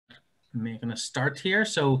making a start here.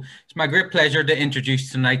 So it's my great pleasure to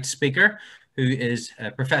introduce tonight's speaker, who is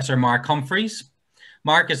Professor Mark Humphries.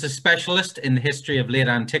 Mark is a specialist in the history of late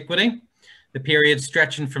antiquity, the period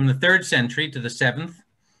stretching from the 3rd century to the 7th,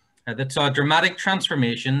 that saw dramatic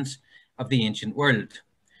transformations of the ancient world.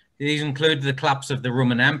 These include the collapse of the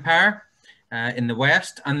Roman Empire in the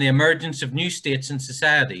West and the emergence of new states and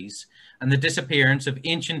societies, and the disappearance of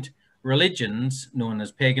ancient religions known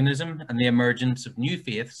as paganism and the emergence of new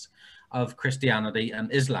faiths of Christianity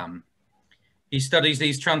and Islam. He studies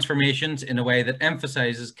these transformations in a way that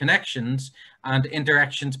emphasizes connections and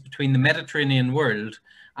interactions between the Mediterranean world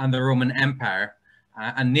and the Roman Empire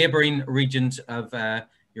and neighboring regions of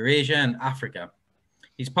Eurasia and Africa.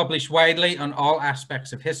 He's published widely on all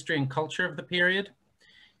aspects of history and culture of the period.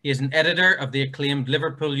 He is an editor of the acclaimed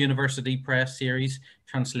Liverpool University Press series,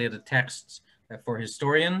 Translated Texts for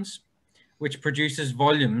Historians, which produces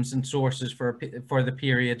volumes and sources for the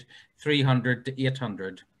period 300 to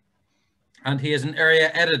 800. And he is an area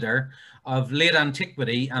editor of late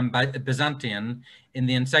antiquity and Byzantine in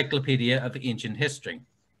the Encyclopedia of Ancient History.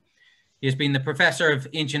 He has been the Professor of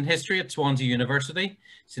Ancient History at Swansea University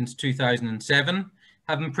since 2007,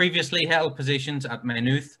 having previously held positions at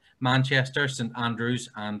Maynooth, Manchester, St Andrews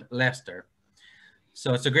and Leicester.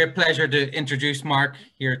 So it's a great pleasure to introduce Mark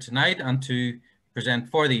here tonight and to present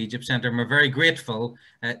for the Egypt Centre. We're very grateful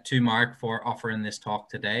to Mark for offering this talk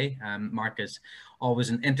today. Mark is always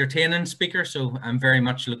an entertaining speaker, so I'm very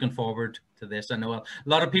much looking forward to this. I know a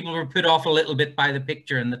lot of people were put off a little bit by the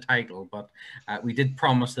picture and the title, but we did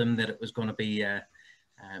promise them that it was going to be a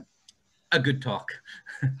good talk.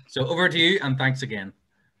 So over to you, and thanks again.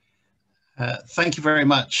 Thank you very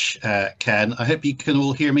much, Ken. I hope you can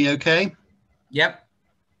all hear me okay. Yep.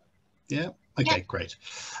 Yeah. Okay, yep. Great.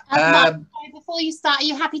 Mark, before you start, are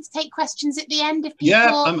you happy to take questions at the end? If people, yeah,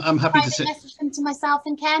 I'm happy to message them to myself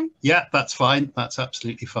and Ken. Yeah, that's fine. That's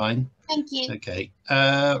absolutely fine. Thank you. Okay.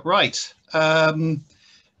 Right.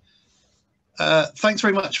 Thanks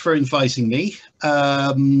very much for inviting me.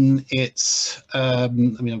 I mean,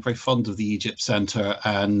 I'm very fond of the Egypt Centre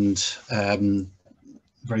and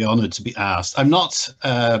very honoured to be asked. I'm not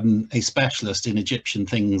a specialist in Egyptian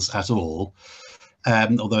things at all.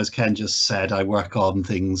 Although, as Ken just said, I work on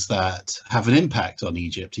things that have an impact on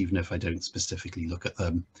Egypt, even if I don't specifically look at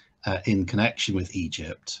them in connection with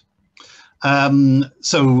Egypt.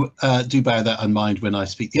 So do bear that in mind when I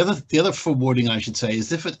speak. The other forewarning I should say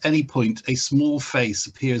is if at any point a small face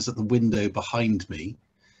appears at the window behind me,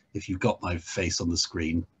 if you've got my face on the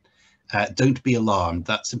screen, don't be alarmed.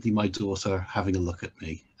 That's simply my daughter having a look at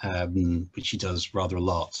me, which she does rather a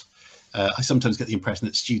lot. I sometimes get the impression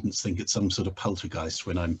that students think it's some sort of poltergeist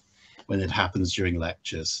when it happens during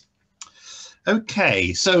lectures.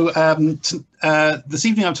 Okay, so this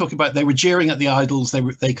evening I'm talking about they were jeering at the idols,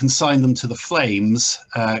 they consigned them to the flames,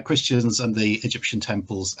 Christians and the Egyptian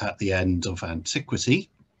temples at the end of antiquity.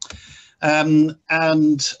 And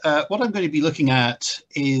what I'm going to be looking at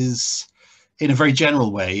is, in a very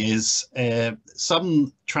general way, is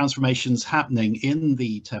some transformations happening in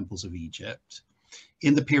the temples of Egypt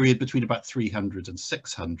in the period between about 300 and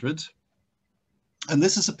 600. And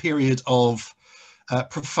this is a period of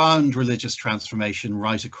profound religious transformation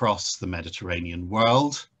right across the Mediterranean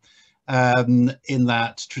world, in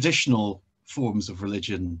that traditional forms of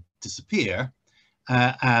religion disappear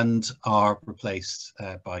and are replaced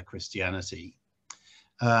by Christianity.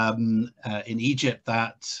 In Egypt,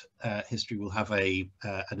 that history will have an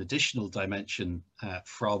additional dimension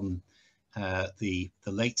from the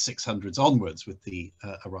late 600s onwards with the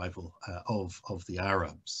arrival of the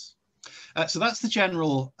Arabs. So that's the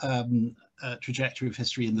general trajectory of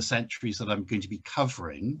history in the centuries that I'm going to be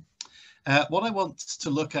covering. What I want to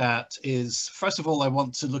look at is, first of all, I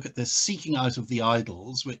want to look at this seeking out of the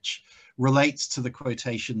idols, which relates to the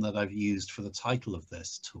quotation that I've used for the title of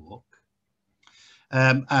this talk.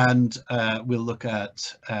 And we'll look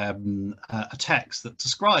at a text that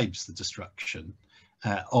describes the destruction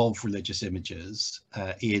of religious images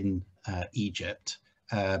in Egypt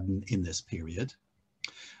in this period.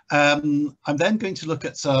 I'm then going to look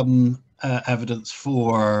at some evidence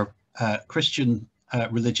for Christian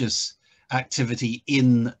religious activity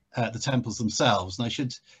in the temples themselves. And I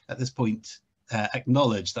should, at this point,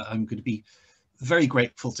 acknowledge that I'm going to be very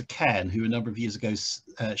grateful to Ken, who a number of years ago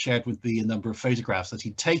shared with me a number of photographs that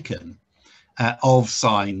he'd taken of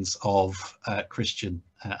signs of Christian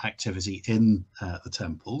activity in the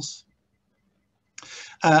temples.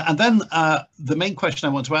 And then the main question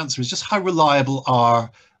I want to answer is just how reliable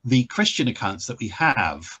are the Christian accounts that we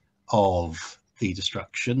have of the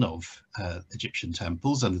destruction of Egyptian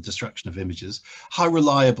temples and the destruction of images? How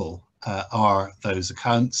reliable are those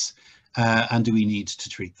accounts? and do we need to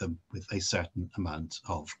treat them with a certain amount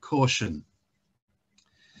of caution?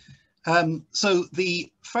 So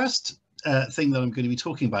the first thing that I'm going to be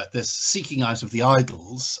talking about, this seeking out of the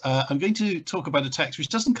idols, I'm going to talk about a text which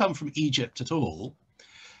doesn't come from Egypt at all.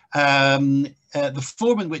 The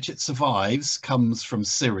form in which it survives comes from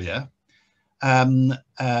Syria.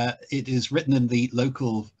 It is written in the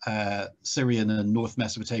local Syrian and North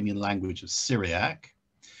Mesopotamian language of Syriac.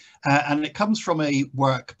 And it comes from a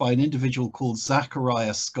work by an individual called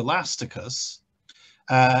Zacharias Scholasticus.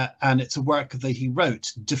 And it's a work that he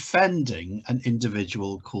wrote defending an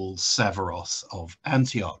individual called Severos of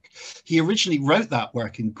Antioch. He originally wrote that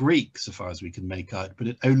work in Greek, so far as we can make out, but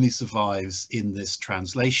it only survives in this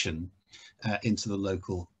translation into the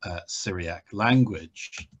local Syriac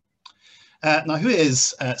language. Now, who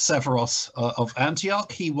is Severos of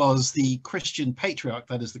Antioch? He was the Christian patriarch,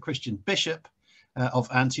 that is the Christian bishop of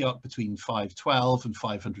Antioch between 512 and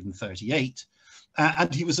 538.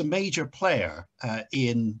 And he was a major player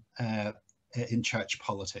in church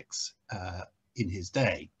politics in his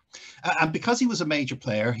day. And because he was a major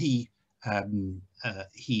player, he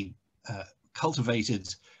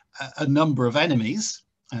cultivated a number of enemies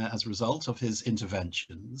as a result of his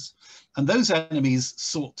interventions. And those enemies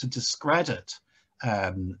sought to discredit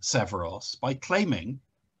Severos by claiming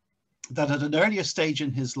that at an earlier stage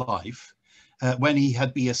in his life, when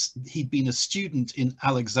he'd been a student in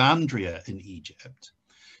Alexandria in Egypt,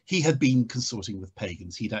 he had been consorting with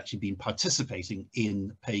pagans. He'd actually been participating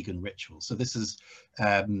in pagan rituals. So this is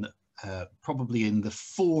probably in the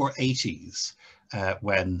 480s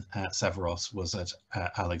when Severos was at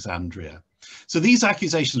Alexandria. So these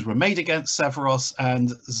accusations were made against Severos, and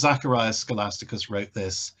Zacharias Scholasticus wrote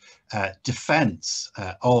this defense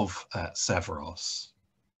of Severos.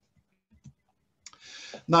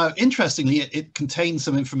 Now, interestingly, it contains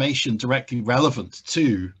some information directly relevant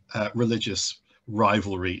to religious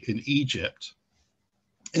rivalry in Egypt,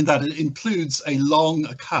 in that it includes a long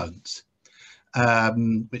account,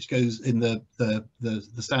 which goes in the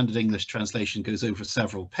standard English translation, goes over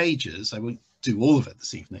several pages. I won't do all of it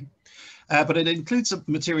this evening, but it includes some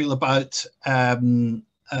material about an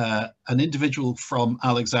individual from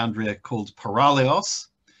Alexandria called Paralios.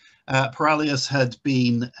 Paralios had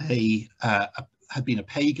been a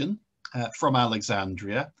pagan from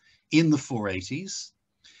Alexandria in the 480s,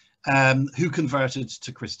 who converted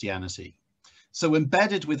to Christianity. So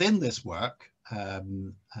embedded within this work,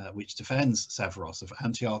 which defends Severos of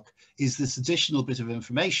Antioch, is this additional bit of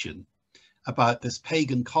information about this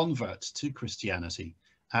pagan convert to Christianity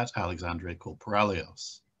at Alexandria called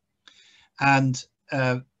Paralios. And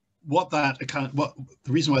the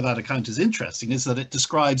reason why that account is interesting is that it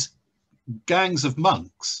describes gangs of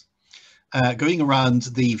monks going around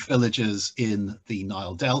the villages in the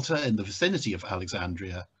Nile Delta in the vicinity of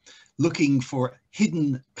Alexandria, looking for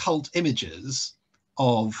hidden cult images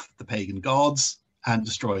of the pagan gods and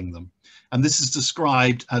destroying them. And this is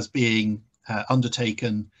described as being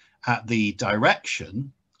undertaken at the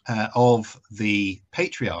direction of the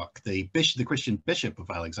patriarch, the Christian bishop of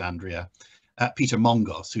Alexandria, Peter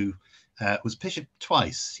Mongos, who was bishop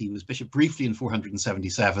twice. He was bishop briefly in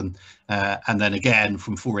 477 and then again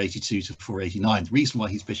from 482 to 489. The reason why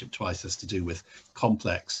he's bishop twice has to do with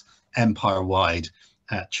complex empire-wide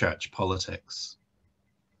church politics.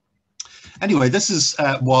 Anyway, this is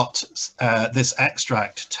what this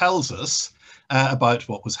extract tells us about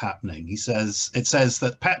what was happening. It says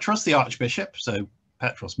that Petros, the archbishop, so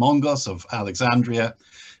Petros Mongos of Alexandria,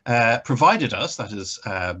 provided us, that is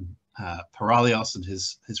Paralios and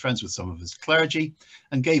his friends with some of his clergy,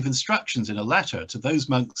 and gave instructions in a letter to those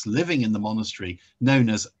monks living in the monastery known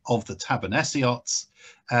as of the Tabernasiots,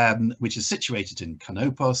 which is situated in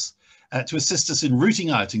Canopus, to assist us in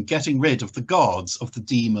rooting out and getting rid of the gods of the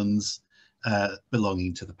demons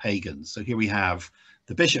belonging to the pagans. So here we have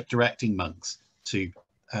the bishop directing monks to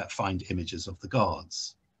find images of the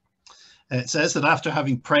gods. It says that after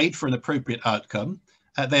having prayed for an appropriate outcome,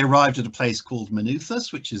 they arrived at a place called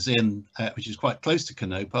Manuthus, which is quite close to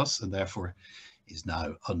Canopus and therefore is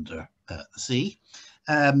now under the sea.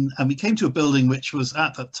 And we came to a building which was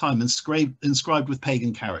at that time inscribed with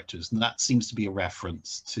pagan characters, and that seems to be a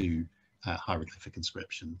reference to hieroglyphic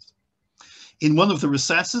inscriptions. In one of the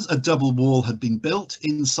recesses, a double wall had been built,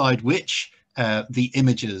 inside which the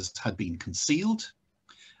images had been concealed.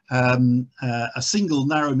 A single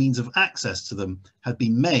narrow means of access to them had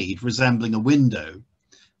been made, resembling a window.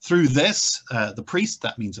 Through this, the priest,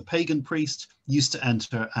 that means a pagan priest, used to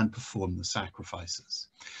enter and perform the sacrifices.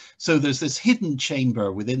 So there's this hidden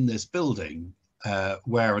chamber within this building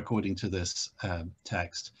where, according to this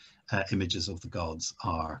text, images of the gods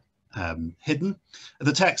are hidden.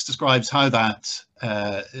 The text describes how that,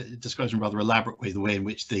 describes in a rather elaborate way the way in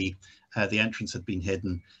which the entrance had been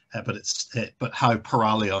hidden, but how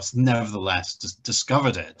Paralios nevertheless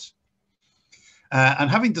discovered it. And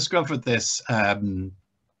having discovered this,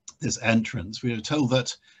 this entrance, we are told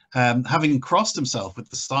that having crossed himself with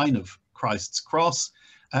the sign of Christ's cross,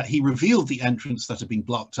 he revealed the entrance that had been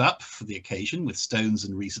blocked up for the occasion with stones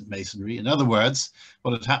and recent masonry. In other words,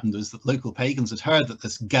 what had happened was that local pagans had heard that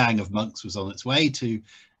this gang of monks was on its way to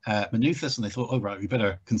Meneuthus, and they thought, oh right, we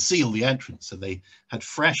better conceal the entrance. So they had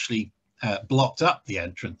freshly blocked up the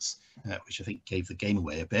entrance, which I think gave the game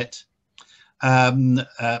away a bit.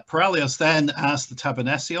 Paralios then asked the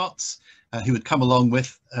Tabernasiots, who had come along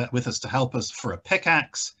with us to help us, for a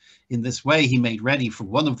pickaxe. In this way, he made ready for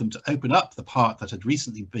one of them to open up the part that had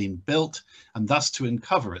recently been built, and thus to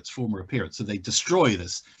uncover its former appearance. So they destroy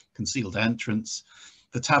this concealed entrance.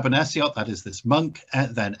 The Tabernasiot, that is this monk,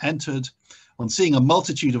 then entered. On seeing a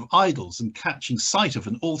multitude of idols and catching sight of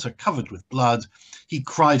an altar covered with blood, he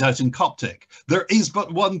cried out in Coptic, "There is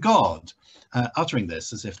but one God," uttering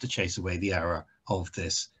this as if to chase away the error of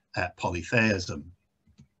this polytheism.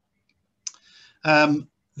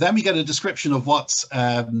 Then we get a description of what's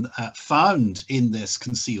found in this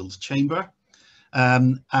concealed chamber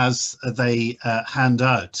as they hand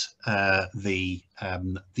out the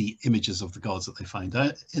images of the gods that they find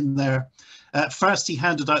out in there. First, he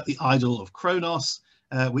handed out the idol of Kronos,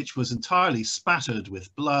 which was entirely spattered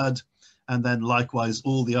with blood, and then likewise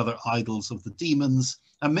all the other idols of the demons,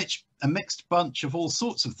 a mixed bunch of all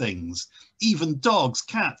sorts of things, even dogs,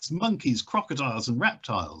 cats, monkeys, crocodiles, and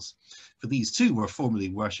reptiles. For these too were formerly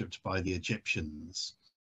worshipped by the Egyptians.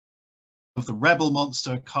 Of the rebel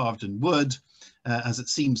monster carved in wood, as it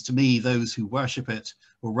seems to me, those who worship it,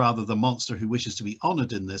 or rather the monster who wishes to be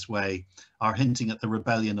honoured in this way, are hinting at the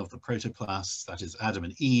rebellion of the protoplasts, that is Adam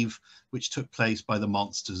and Eve, which took place by the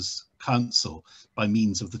monster's counsel by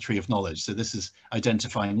means of the tree of knowledge. So this is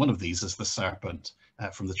identifying one of these as the serpent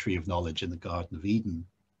from the tree of knowledge in the Garden of Eden.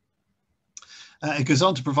 It goes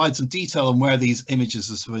on to provide some detail on where these images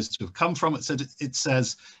are supposed to have come from. It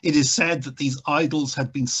says, it is said that these idols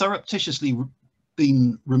had been surreptitiously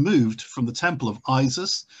removed from the temple of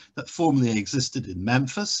Isis that formerly existed in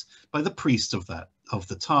Memphis by the priest of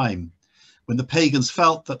the time, when the pagans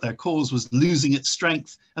felt that their cause was losing its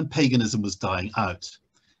strength and paganism was dying out.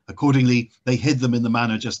 Accordingly, they hid them in the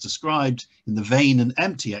manner just described, in the vain and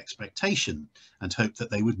empty expectation, and hoped that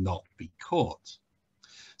they would not be caught.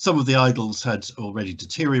 Some of the idols had already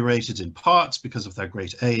deteriorated in parts because of their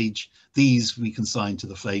great age. These we consigned to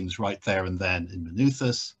the flames right there and then in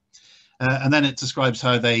Meneuthus. And then it describes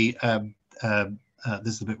how they,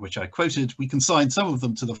 this is the bit which I quoted, we consigned some of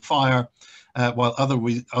them to the fire, while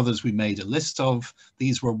others we made a list of.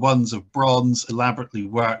 These were ones of bronze, elaborately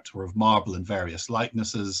worked, or of marble in various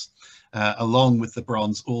likenesses. Along with the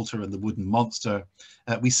bronze altar and the wooden monster,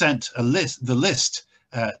 we sent the list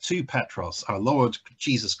to Petros, our Lord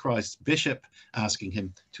Jesus Christ, bishop, asking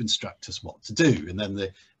him to instruct us what to do. And then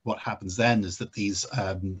what happens then is that these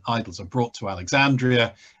idols are brought to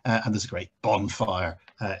Alexandria, and there's a great bonfire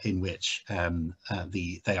in which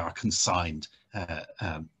they are consigned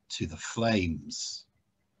to the flames.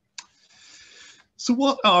 So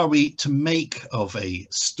what are we to make of a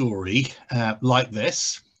story like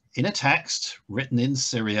this in a text written in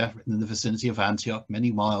Syria, written in the vicinity of Antioch,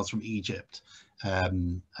 many miles from Egypt,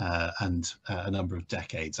 and a number of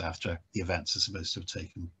decades after the events are supposed to have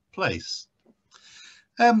taken place?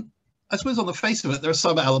 I suppose on the face of it, there are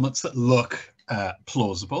some elements that look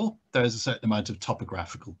plausible. There is a certain amount of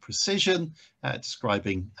topographical precision,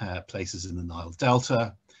 describing places in the Nile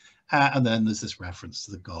Delta. And then there's this reference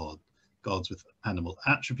to the gods with animal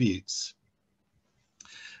attributes.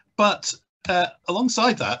 But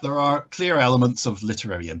alongside that, there are clear elements of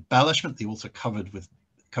literary embellishment. The altar covered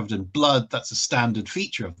in blood, that's a standard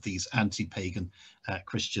feature of these anti-pagan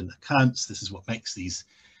Christian accounts. This is what makes these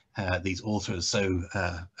altars so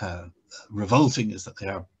revolting, is that they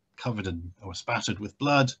are covered in or spattered with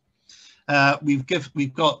blood. We've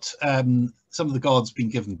got some of the gods being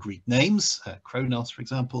given Greek names, Kronos, for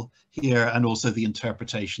example, here, and also the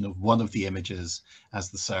interpretation of one of the images as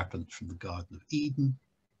the serpent from the Garden of Eden.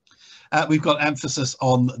 We've got emphasis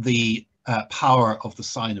on the power of the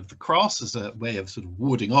sign of the cross as a way of sort of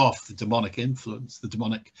warding off the demonic influence, the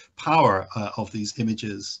demonic power of these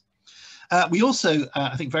images. We also,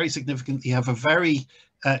 I think very significantly, have a very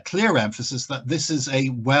clear emphasis that this is a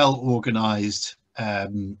well-organized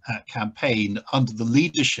campaign under the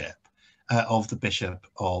leadership of the Bishop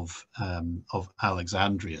of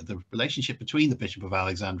Alexandria. The relationship between the Bishop of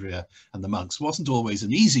Alexandria and the monks wasn't always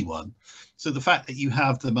an easy one. So the fact that you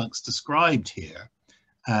have the monks described here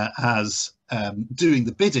as doing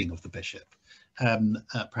the bidding of the bishop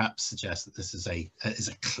perhaps suggests that this is a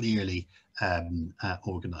clearly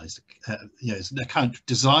organized, it's an account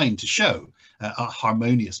designed to show a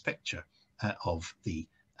harmonious picture of the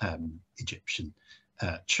Egyptian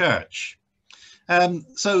church.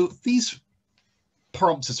 So these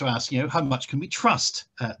prompts us to ask, how much can we trust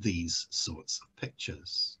these sorts of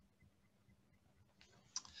pictures?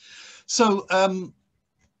 So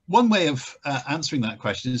one way of answering that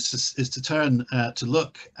question is to turn to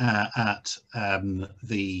look at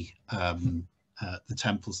the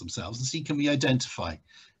temples themselves and see, can we identify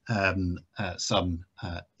some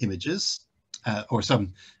images or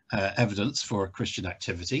some evidence for Christian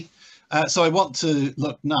activity. So I want to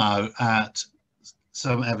look now at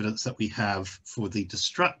some evidence that we have for the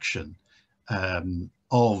destruction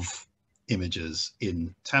of images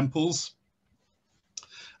in temples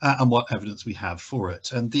and what evidence we have for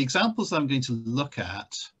it. And the examples that I'm going to look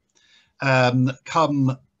at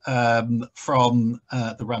come from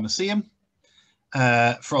the Ramesseum,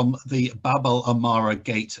 from the Bab el-Amara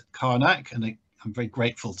Gate at Karnak, and I'm very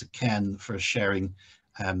grateful to Ken for sharing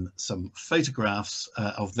some photographs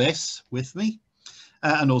of this with me,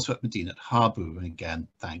 and also at Medinet Habu. And again,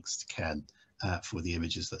 thanks to Ken for the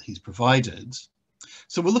images that he's provided.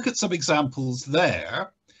 So we'll look at some examples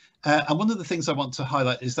there. And one of the things I want to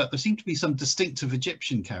highlight is that there seem to be some distinctive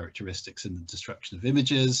Egyptian characteristics in the destruction of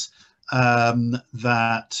images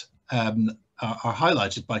that are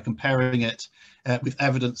highlighted by comparing it with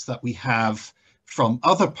evidence that we have from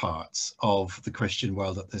other parts of the Christian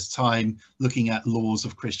world at this time, looking at laws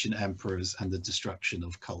of Christian emperors and the destruction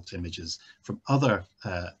of cult images from other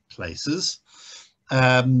places,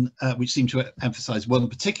 which seem to emphasize one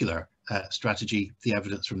particular strategy. The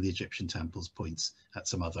evidence from the Egyptian temples points at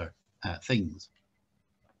some other things.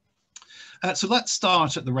 So let's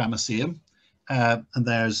start at the Ramesseum, and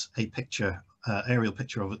there's a picture, aerial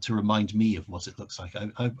picture of it to remind me of what it looks like.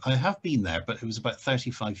 I have been there, but it was about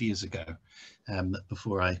 35 years ago,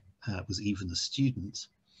 before I was even a student.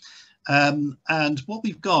 And what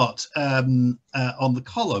we've got on the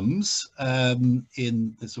columns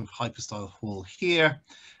in the sort of hypostyle hall here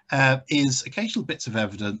is occasional bits of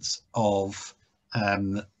evidence of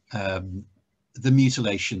the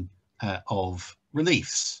mutilation of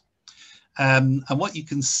reliefs. And what you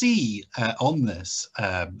can see on this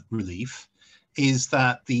relief is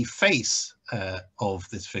that the face of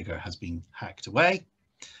this figure has been hacked away.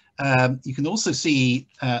 You can also see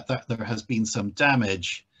that there has been some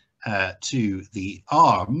damage to the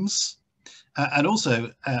arms, and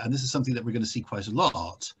also, and this is something that we're going to see quite a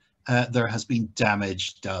lot, there has been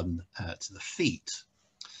damage done to the feet.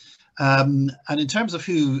 And in terms of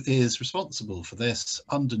who is responsible for this,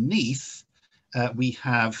 underneath we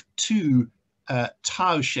have two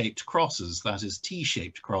tau-shaped crosses, that is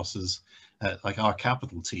T-shaped crosses, like our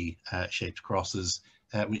capital T shaped crosses,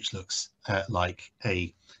 which looks like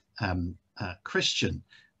a Christian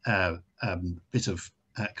bit of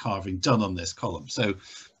carving done on this column. So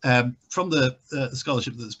from the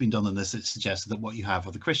scholarship that's been done on this, it suggests that what you have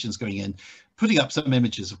are the Christians going in, putting up some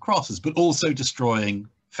images of crosses, but also destroying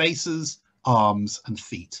faces, arms and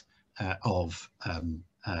feet of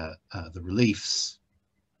the reliefs.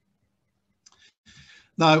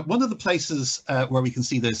 Now, one of the places where we can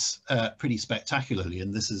see this pretty spectacularly,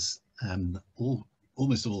 and this is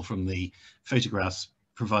almost all from the photographs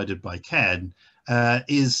provided by Ken,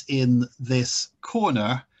 is in this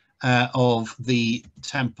corner of the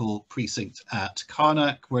temple precinct at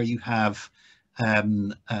Karnak, where you have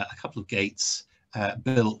a couple of gates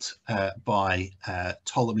built by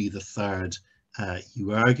Ptolemy III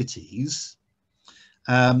Euergetes.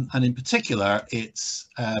 And in particular, it's,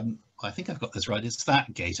 I think I've got this right, it's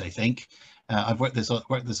that gate, I think. I've worked this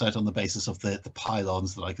out on the basis of the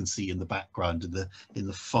pylons that I can see in the background in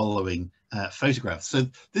the following photographs. So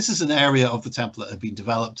this is an area of the temple that had been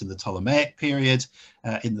developed in the Ptolemaic period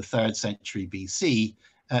in the 3rd century BC.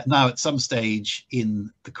 Now at some stage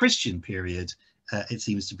in the Christian period, it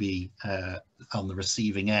seems to be on the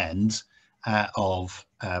receiving end of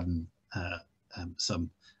some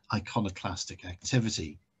iconoclastic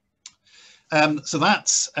activity. So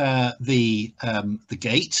that's the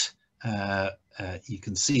gate. You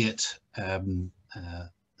can see it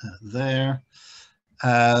there.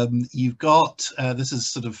 You've got, this is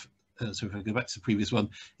sort of, so if I go back to the previous one,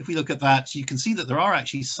 if we look at that, you can see that there are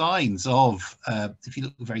actually signs of, if you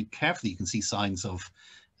look very carefully, you can see signs of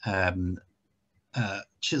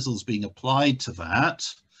chisels being applied to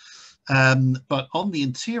that. But on the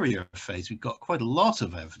interior face, we've got quite a lot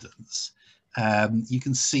of evidence. You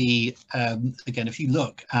can see, again, if you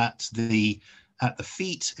look at the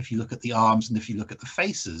feet, if you look at the arms, and if you look at the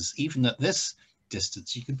faces, even at this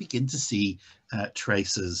distance, you can begin to see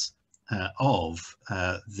traces of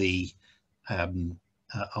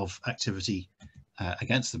activity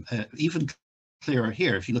against them. Even clearer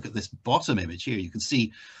here, if you look at this bottom image here, you can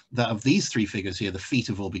see that of these three figures here, the feet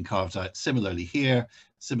have all been carved out. Similarly here,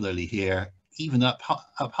 even up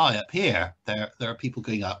high up here, there are people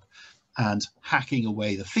going up and hacking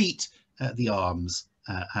away the feet, the arms,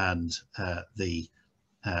 and the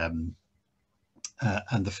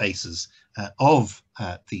faces of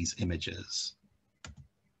these images.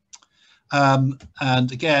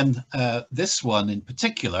 And again, this one in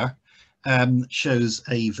particular shows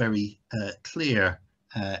a very clear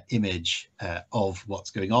image of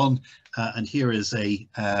what's going on. And here is a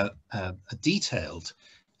detailed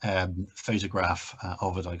photograph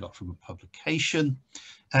of it I got from a publication,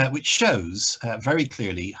 which shows very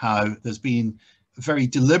clearly how there's been very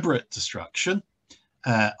deliberate destruction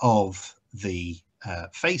of the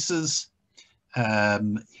faces. You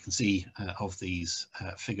can see of these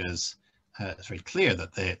figures, it's very clear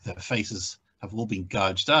that the faces have all been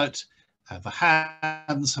gouged out. The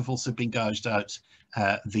hands have also been gouged out.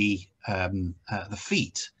 The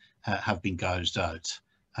feet have been gouged out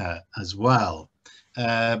as well.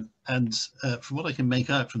 And from what I can make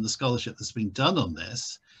out from the scholarship that's been done on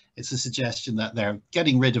this, it's a suggestion that they're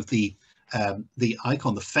getting rid of the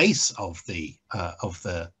icon, the face of the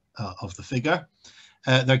figure.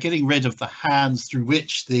 They're getting rid of the hands through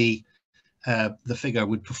which the figure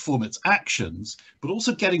would perform its actions, but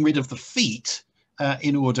also getting rid of the feet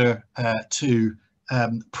in order to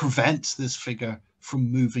prevent this figure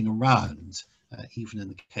from moving around, even in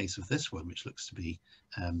the case of this one, which looks to be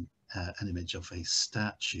an image of a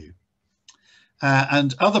statue.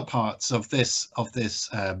 And other parts of this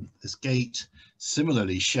gate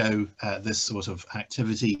similarly show this sort of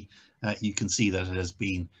activity. You can see that it has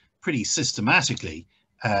been pretty systematically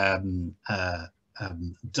done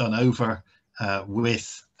over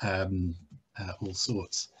with all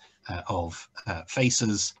sorts of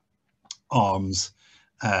faces, arms,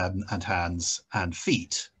 and hands and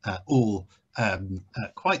feet, all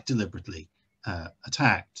quite deliberately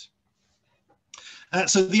attacked.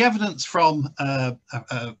 So the evidence from the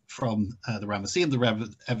Ramesseum,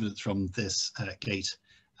 the evidence from this gate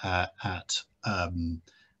at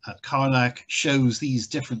Karnak shows these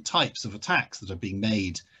different types of attacks that are being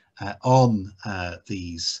made on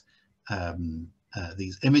these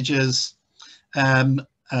images.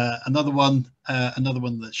 Another one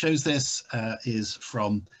that shows this is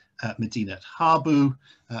from Medinat Habu.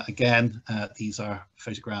 Again, these are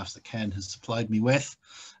photographs that Ken has supplied me with,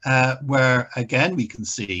 where again we can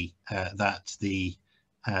see that the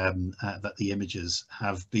images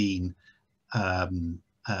have been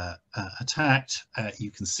attacked.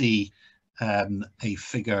 You can see a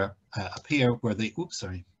figure up here where the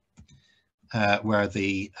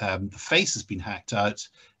face has been hacked out,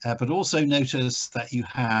 but also notice that you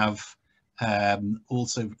have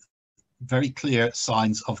also very clear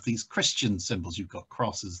signs of these Christian symbols. You've got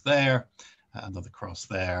crosses there, another cross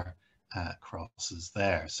there, crosses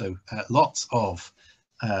there. So lots of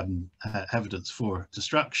evidence for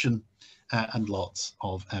destruction and lots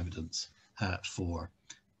of evidence for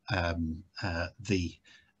the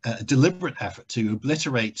deliberate effort to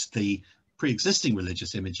obliterate the pre-existing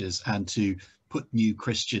religious images and to put new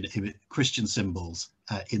Christian symbols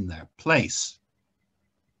in their place.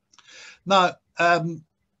 Now,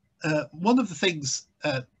 one of the things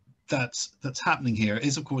that's happening here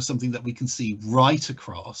is, of course, something that we can see right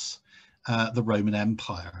across the Roman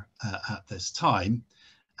Empire at this time,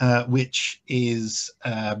 which is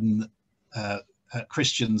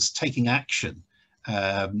Christians taking action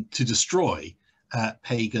to destroy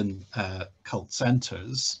pagan cult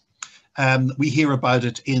centers. We hear about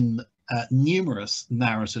it in numerous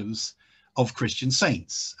narratives of Christian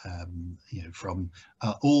saints, from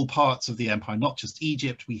all parts of the empire, not just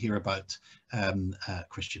Egypt. We hear about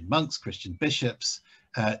Christian monks, Christian bishops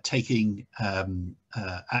taking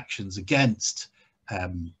actions against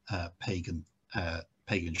pagan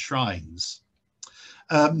shrines.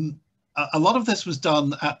 A lot of this was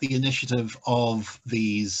done at the initiative of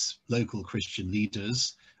these local Christian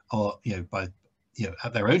leaders, or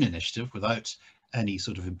at their own initiative, without any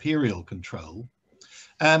sort of imperial control.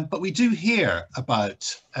 But we do hear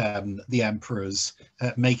about the emperors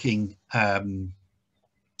making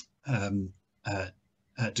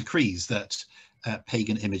decrees that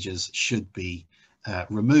pagan images should be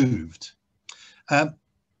removed.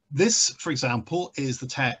 This, for example, is the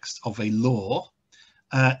text of a law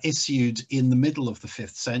issued in the middle of the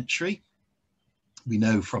 5th century. We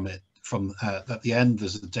know from it, at the end,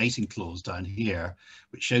 there's a dating clause down here,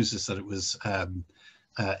 which shows us that it was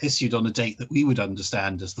issued on a date that we would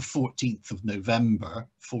understand as the 14th of November,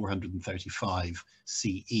 435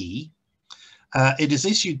 CE. It is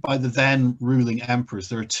issued by the then ruling emperors.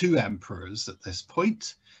 There are 2 emperors at this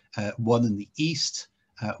point, one in the east,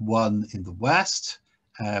 one in the west.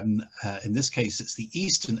 In this case, it's the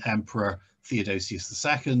Eastern Emperor Theodosius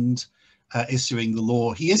II issuing the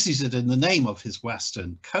law. He issues it in the name of his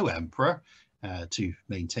Western co-emperor to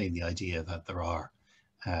maintain the idea that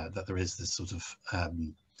there is this sort of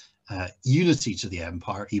unity to the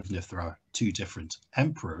empire, even if there are 2 different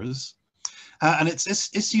emperors. And it's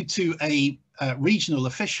issued to a regional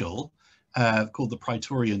official called the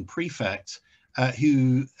Praetorian Prefect,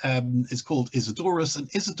 who is called Isidorus, and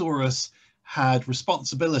Isidorus had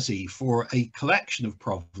responsibility for a collection of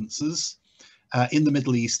provinces in the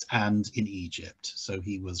Middle East and in Egypt. So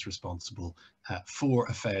he was responsible for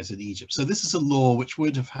affairs in Egypt. So this is a law which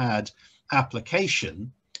would have had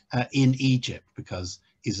application in Egypt, because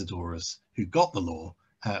Isidorus, who got the law,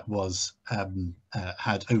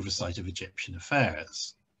 had oversight of Egyptian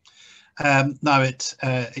affairs. Now it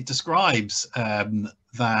describes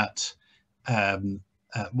that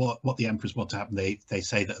what the emperors want to happen. They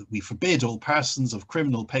say that we forbid all persons of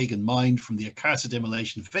criminal pagan mind from the accursed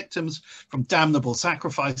immolation of victims, from damnable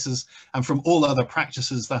sacrifices, and from all other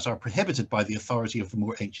practices that are prohibited by the authority of the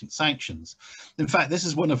more ancient sanctions. In fact, this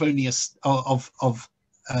is one of only a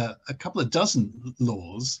couple of dozen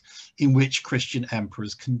laws in which Christian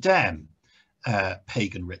emperors condemn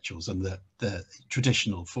pagan rituals and the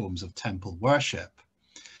traditional forms of temple worship.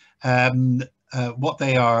 What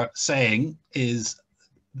they are saying is,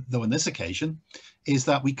 though on this occasion, is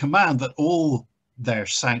that we command that all their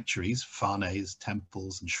sanctuaries, phanes,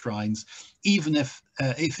 temples and shrines, even if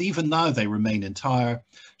even now they remain entire,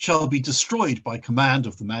 shall be destroyed by command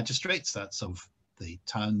of the magistrates, that's of the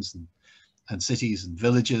towns and cities and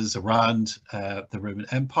villages around the Roman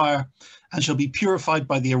Empire, and shall be purified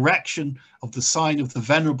by the erection of the sign of the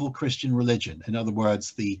venerable Christian religion. In other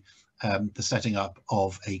words, the setting up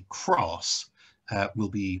of a cross will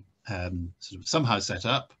be sort of somehow set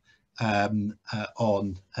up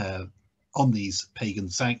on these pagan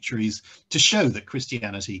sanctuaries to show that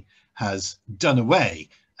Christianity has done away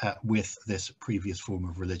with this previous form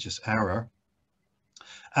of religious error.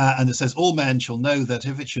 And it says, all men shall know that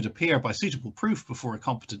if it should appear by suitable proof before a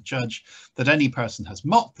competent judge that any person has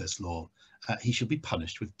mocked this law, he shall be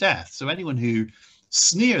punished with death. So anyone who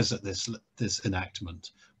sneers at this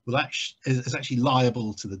enactment is actually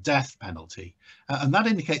liable to the death penalty. And that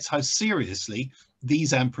indicates how seriously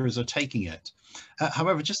these emperors are taking it.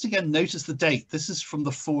 However, just again, notice the date. This is from the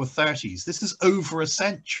 430s. This is over a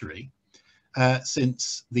century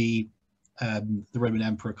since the Roman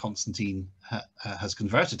Emperor Constantine has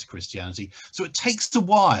converted to Christianity. So it takes a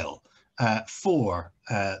while for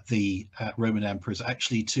the Roman emperors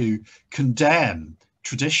actually to condemn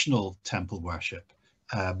traditional temple worship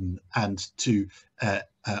and to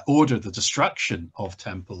order the destruction of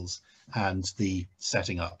temples and the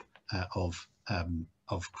setting up of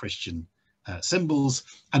Christian symbols,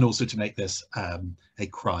 and also to make this a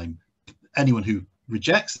crime. Anyone who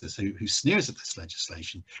rejects this, who sneers at this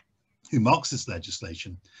legislation, who mocks this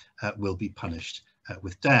legislation, will be punished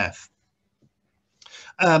with death.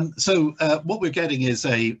 So what we're getting is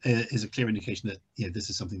a clear indication that this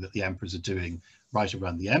is something that the emperors are doing right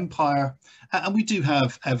around the empire, and we do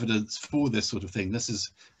have evidence for this sort of thing. This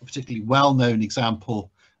is a particularly well-known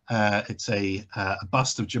example. It's a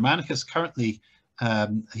bust of Germanicus. Currently,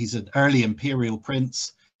 he's an early imperial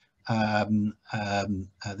prince.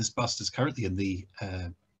 This bust is currently in the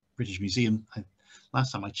British Museum.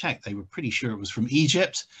 Last time I checked, they were pretty sure it was from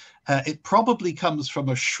Egypt. It probably comes from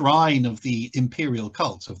a shrine of the imperial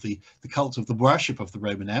cult, of the cult of the worship of the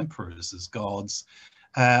Roman emperors as gods.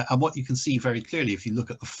 And what you can see very clearly, if you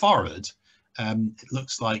look at the forehead, it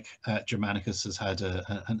looks like Germanicus has had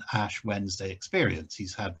an Ash Wednesday experience.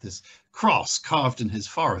 He's had this cross carved in his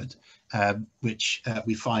forehead, which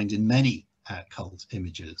we find in many cult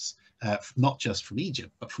images, not just from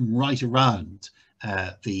Egypt, but from right around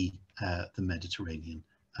the Mediterranean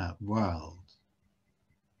world.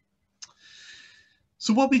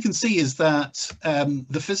 So what we can see is that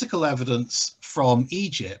the physical evidence from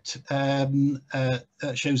Egypt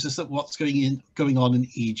shows us that what's going on in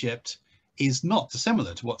Egypt is not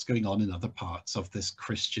dissimilar to what's going on in other parts of this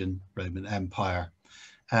Christian Roman Empire.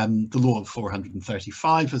 The law of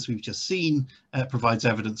 435, as we've just seen, provides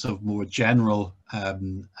evidence of more general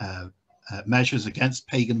measures against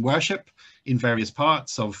pagan worship in various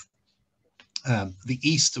parts of the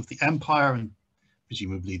east of the empire, and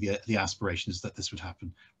presumably the aspiration is that this would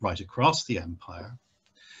happen right across the empire.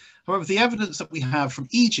 However, the evidence that we have from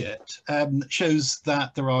Egypt shows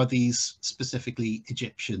that there are these specifically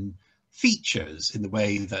Egyptian features in the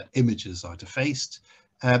way that images are defaced.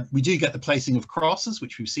 We do get the placing of crosses,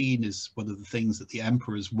 which we've seen is one of the things that the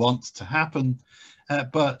emperors want to happen.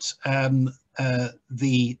 But in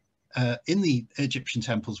the Egyptian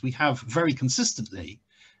temples, we have very consistently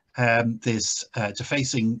this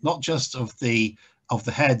defacing not just of the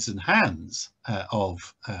heads and hands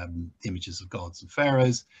of images of gods and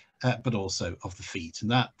pharaohs, but also of the feet.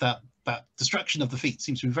 And that destruction of the feet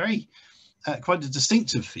seems to be very quite a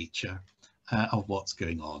distinctive feature of what's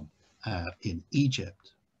going on in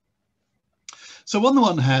Egypt. So on the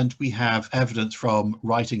one hand, we have evidence from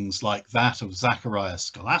writings like that of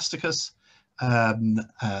Zacharias Scholasticus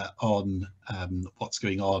on what's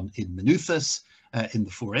going on in Meneuthus in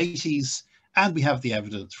the 480s, and we have the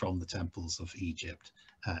evidence from the temples of Egypt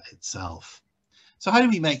itself. So how do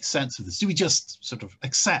we make sense of this? Do we just sort of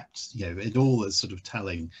accept, it all as sort of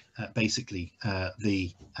telling basically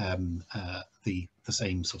the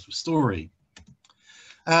same sort of story?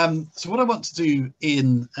 So what I want to do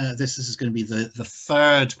in this is going to be the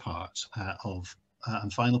third part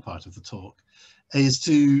and final part of the talk, is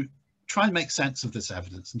to try and make sense of this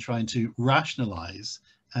evidence and trying to rationalize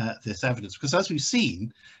this evidence. Because as we've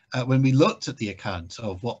seen, when we looked at the account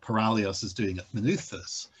of what Paralios is doing at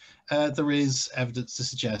Meneuthus, there is evidence to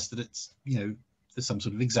suggest that it's, there's some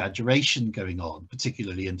sort of exaggeration going on,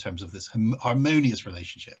 particularly in terms of this harmonious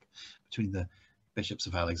relationship between the bishops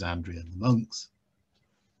of Alexandria and the monks.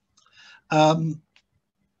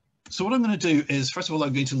 So what I'm going to do is, first of all,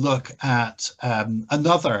 I'm going to look at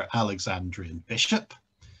another Alexandrian bishop.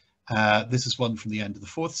 This is one from the end of the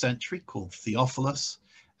 4th century called Theophilus,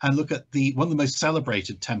 and look at one of the most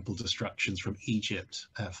celebrated temple destructions from Egypt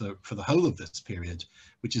for the whole of this period,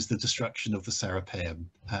 which is the destruction of the Serapeum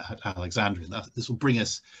at Alexandria. This will bring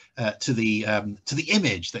us to the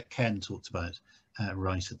image that Ken talked about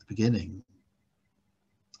right at the beginning.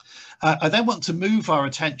 I then want to move our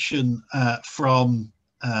attention from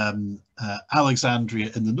Alexandria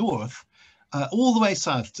in the north all the way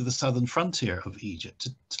south to the southern frontier of Egypt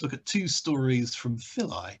to look at two stories from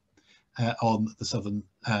Philae on the southern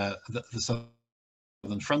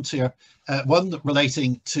frontier. One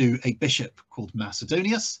relating to a bishop called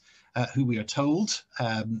Macedonius, who we are told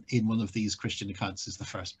in one of these Christian accounts is the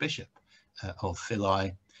first bishop of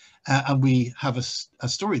Philae. And we have a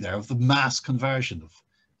story there of the mass conversion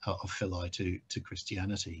of Philae to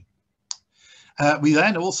Christianity. We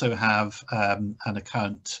then also have an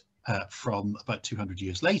account from about 200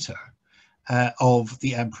 years later of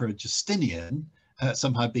the Emperor Justinian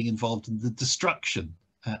somehow being involved in the destruction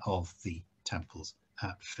of the temples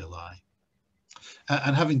at Philae.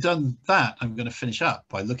 And having done that, I'm going to finish up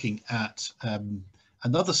by looking at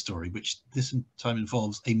another story, which this time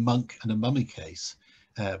involves a monk and a mummy case,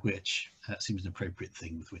 which seems an appropriate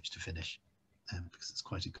thing with which to finish, because it's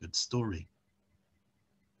quite a good story.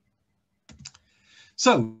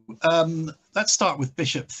 So let's start with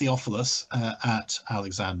Bishop Theophilus at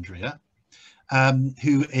Alexandria,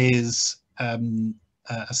 who is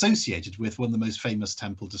associated with one of the most famous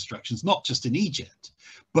temple destructions, not just in Egypt,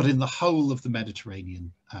 but in the whole of the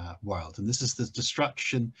Mediterranean world. And this is the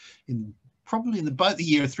destruction probably in about the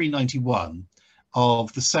year 391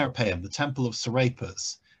 of the Serapeum, the temple of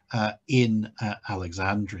Serapis in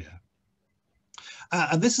Alexandria.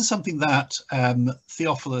 And this is something that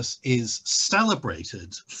Theophilus is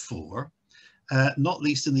celebrated for, not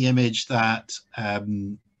least in the image that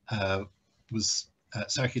was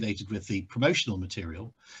circulated with the promotional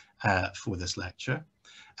material for this lecture,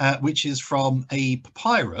 which is from a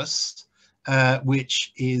papyrus,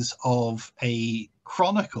 which is of a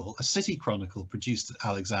chronicle, a city chronicle produced at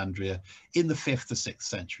Alexandria in the 5th or 6th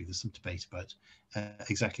century. There's some debate about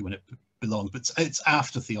exactly when it belongs, but it's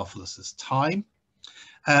after Theophilus's time.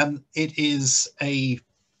 It is a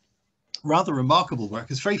rather remarkable work.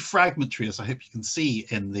 It's very fragmentary, as I hope you can see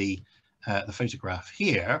in the photograph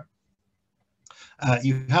here.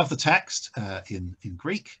 You have the text in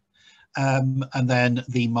Greek, and then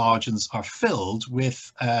the margins are filled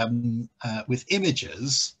with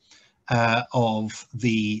images of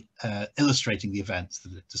the illustrating the events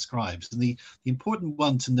that it describes. And the important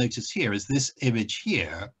one to notice here is this image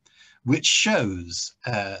here, which shows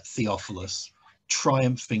Theophilus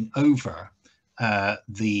triumphing over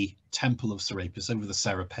the temple of Serapis, over the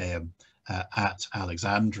Serapeum at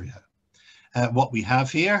Alexandria. What we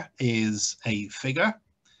have here is a figure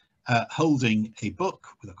holding a book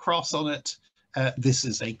with a cross on it. This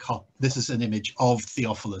is an image of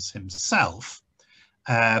Theophilus himself,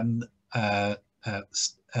 holding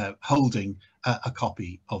a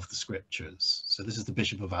copy of the scriptures. So this is the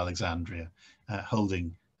Bishop of Alexandria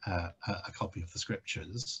holding a copy of the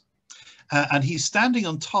scriptures. And he's standing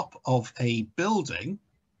on top of a building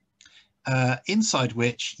inside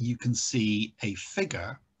which you can see a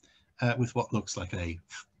figure with what looks like a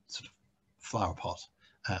sort of flower pot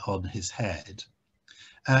on his head.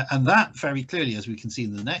 And that very clearly, as we can see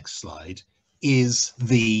in the next slide, is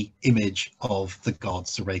the image of the god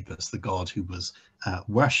Serapis, the god who was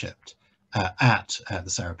worshipped at the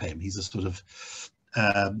Serapeum. He's a sort of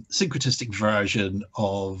syncretistic version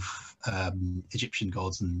of Egyptian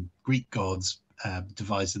gods and Greek gods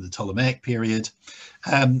devised in the Ptolemaic period.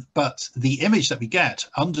 But the image that we get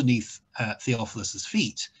underneath Theophilus's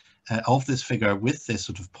feet of this figure with this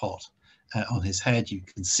sort of pot on his head, you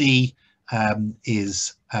can see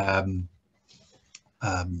it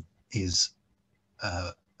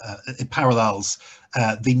parallels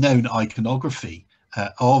the known iconography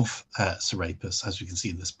of Serapis, as we can see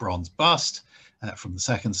in this bronze bust from the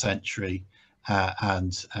 2nd century,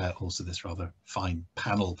 and also this rather fine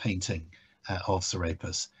panel painting of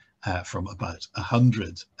Serapis from about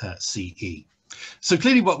 100 CE. So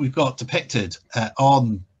clearly what we've got depicted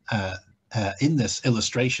in this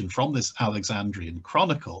illustration from this Alexandrian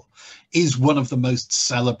chronicle is one of the most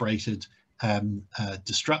celebrated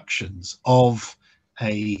destructions of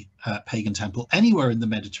a pagan temple anywhere in the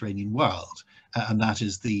Mediterranean world, and that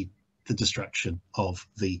is the destruction of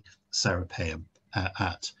the Serapeum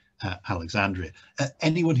at Alexandria.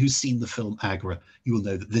 Anyone who's seen the film Agra, you will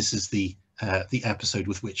know that this is the episode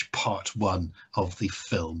with which part 1 of the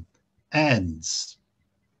film ends.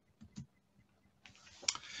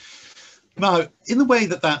 Now, in the way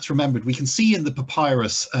that that's remembered, we can see in the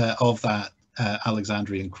papyrus of that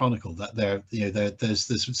Alexandrian chronicle that there's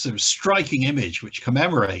this sort of striking image which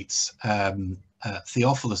commemorates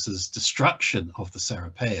Theophilus's destruction of the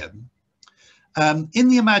Serapeum. In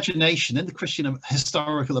the imagination, in the Christian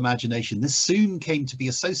historical imagination, this soon came to be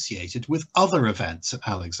associated with other events at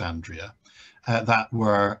Alexandria that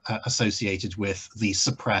were associated with the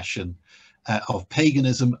suppression of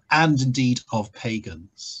paganism and indeed of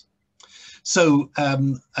pagans. So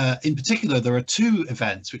in particular, there are 2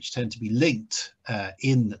 events which tend to be linked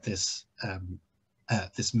in this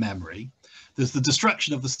memory. There's the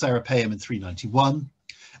destruction of the Serapeum in 391,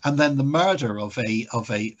 and then the murder of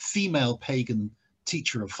a female pagan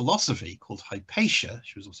teacher of philosophy called Hypatia.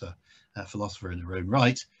 She was also a philosopher in her own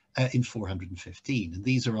right, in 415. And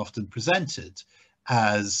these are often presented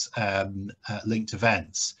as linked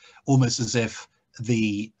events, almost as if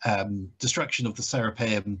the destruction of the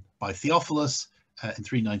Serapeum by Theophilus in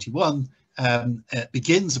 391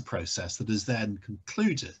 begins a process that is then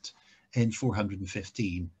concluded in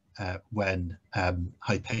 415 when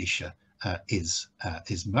Hypatia is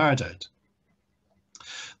murdered.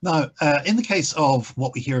 Now, in the case of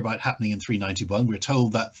what we hear about happening in 391, we're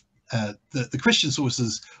told that the Christian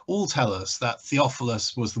sources all tell us that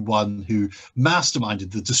Theophilus was the one who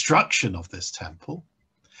masterminded the destruction of this temple.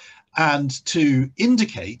 And to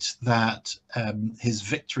indicate that his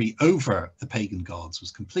victory over the pagan gods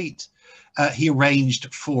was complete, he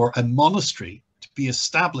arranged for a monastery to be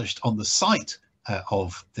established on the site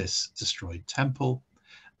of this destroyed temple.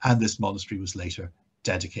 And this monastery was later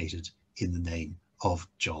dedicated in the name of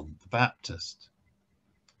John the Baptist.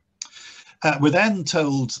 We're then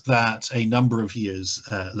told that a number of years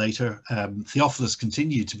later, Theophilus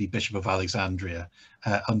continued to be Bishop of Alexandria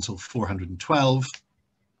until 412.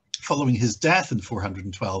 Following his death in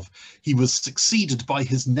 412, he was succeeded by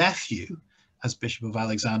his nephew as Bishop of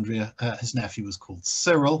Alexandria. His nephew was called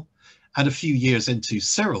Cyril, and a few years into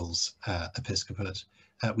Cyril's episcopate,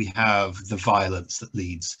 we have the violence that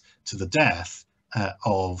leads to the death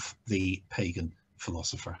of the pagan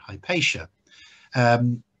philosopher Hypatia.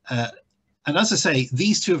 And as I say,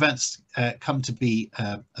 these 2 events come to be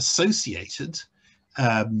associated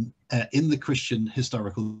in the Christian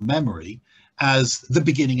historical memory as the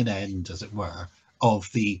beginning and end, as it were, of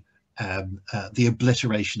the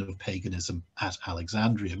obliteration of paganism at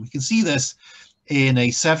Alexandria. We can see this in a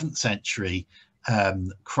 7th century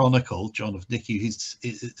chronicle, John of Nikiu.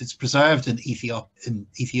 It's preserved in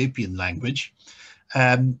Ethiopian language,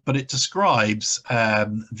 but it describes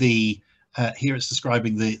here it's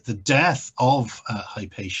describing the death of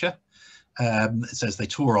Hypatia. It says they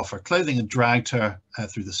tore off her clothing and dragged her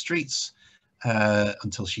through the streets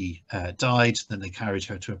until she died. Then they carried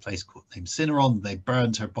her to a place named Cineron. They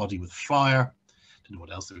burned her body with fire to don't know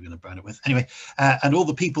what else they were going to burn it with. Anyway, and all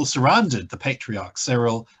the people surrounded the patriarch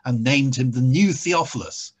Cyril and named him the new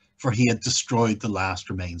Theophilus, for he had destroyed the last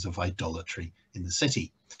remains of idolatry in the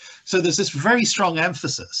city. So there's this very strong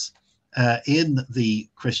emphasis in the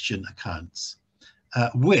Christian accounts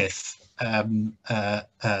on the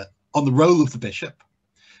role of the bishop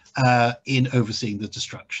in overseeing the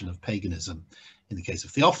destruction of paganism. In the case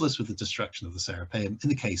of Theophilus, with the destruction of the Serapeum. In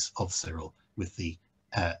the case of Cyril, with the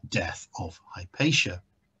death of Hypatia.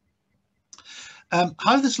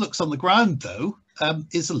 How this looks on the ground, though,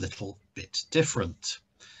 is a little bit different.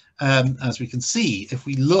 As we can see, if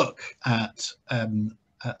we look at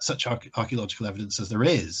such archaeological evidence as there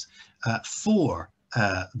is for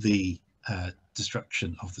the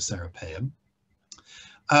destruction of the Serapeum,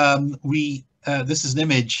 this is an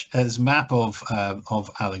image, as a map of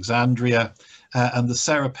Alexandria, and the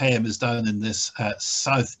Serapeum is down in this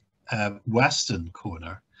southwestern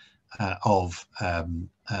corner of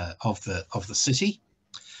the city,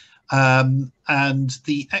 and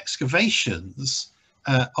the excavations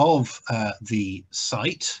of the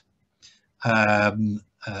site. The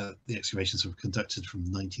excavations were conducted from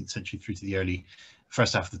the 19th century through to the early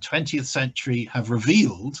first half of the 20th century, have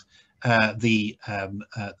revealed the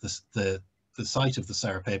site of the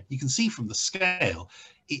Serapeum. You can see from the scale,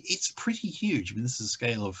 it's pretty huge. I mean, this is a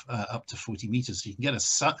scale of up to 40 meters, so you can get a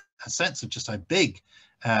sense of just how big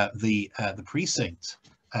the precinct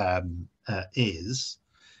is.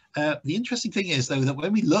 The interesting thing is, though, that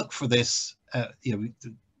when we look for this,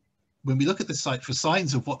 when we look at this site for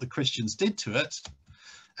signs of what the Christians did to it,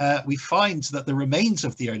 we find that the remains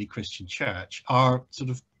of the early Christian church are sort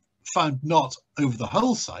of found not over the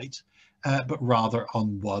whole site, but rather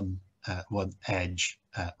on one edge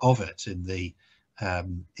of it, in the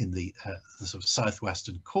sort of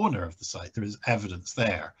southwestern corner of the site. There is evidence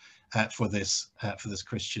there for this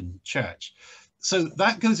Christian church. So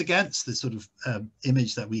that goes against the sort of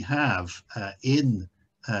image that we have in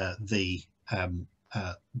the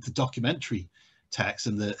documentary text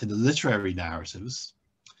and the literary narratives,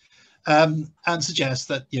 and suggests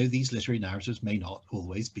that these literary narratives may not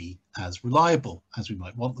always be as reliable as we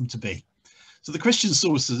might want them to be. So the Christian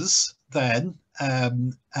sources then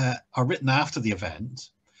are written after the event,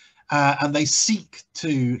 and they seek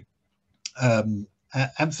to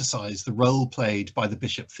emphasize the role played by the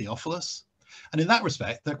Bishop Theophilus. And in that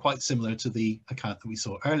respect, they're quite similar to the account that we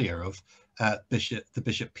saw earlier of the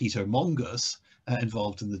Bishop Peter Mongus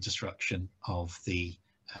involved in the destruction of the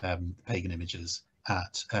pagan images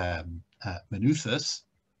at Manuthus.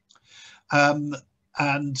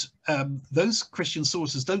 And those Christian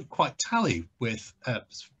sources don't quite tally with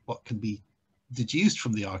what can be deduced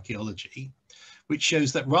from the archaeology, which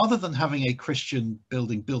shows that rather than having a Christian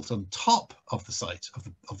building built on top of the site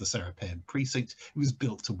of the Serapeum precinct, it was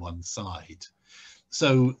built to one side.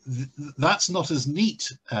 So that's not as neat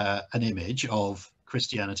an image of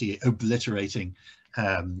Christianity obliterating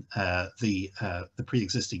the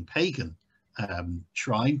pre-existing pagan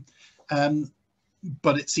shrine,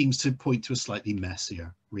 but it seems to point to a slightly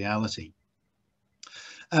messier reality.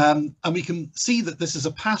 And we can see that this is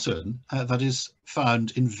a pattern that is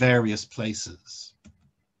found in various places.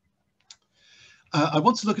 I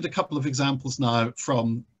want to look at a couple of examples now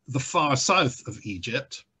from the far south of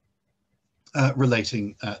Egypt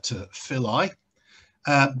relating to Philae.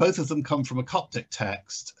 Both of them come from a Coptic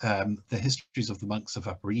text, the Histories of the Monks of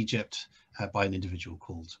Upper Egypt, by an individual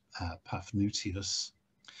called Paphnutius,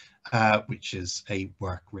 which is a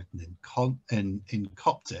work written in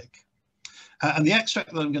Coptic. And the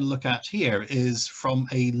extract that I'm going to look at here is from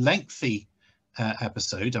a lengthy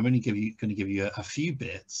episode. I'm only going to give you a few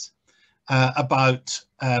bits about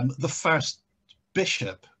the first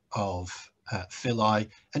bishop of Philae,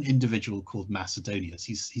 an individual called Macedonius.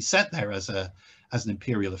 He's sent there as an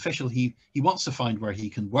imperial official. He wants to find where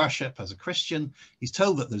he can worship as a Christian. He's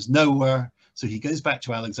told that there's nowhere, so he goes back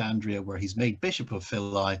to Alexandria, where he's made bishop of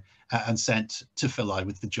Philae and sent to Philae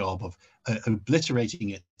with the job of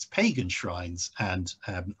obliterating its pagan shrines and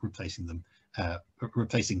replacing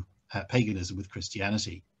paganism with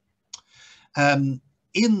Christianity. In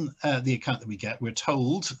the account that we get, we're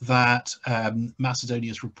told that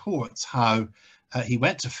Macedonius reports how he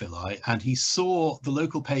went to Philae and he saw the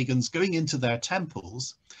local pagans going into their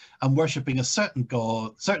temples and worshipping a certain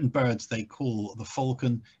god, certain birds they call the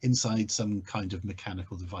falcon, inside some kind of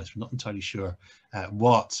mechanical device. We're not entirely sure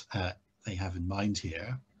what they have in mind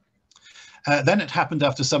here. Then it happened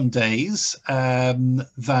after some days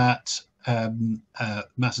that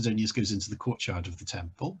Macedonius goes into the courtyard of the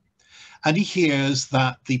temple, and he hears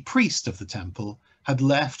that the priest of the temple had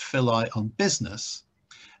left Philae on business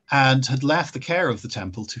and had left the care of the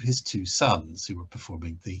temple to his 2 sons, who were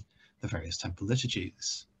performing the various temple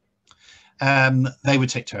liturgies. They would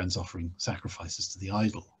take turns offering sacrifices to the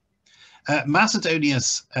idol.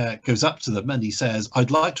 Macedonius goes up to them and he says,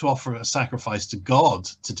 "I'd like to offer a sacrifice to God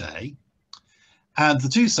today." And the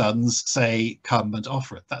 2 sons say, "Come and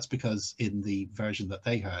offer it." That's because in the version that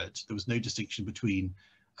they heard, there was no distinction between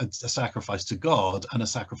a sacrifice to God and a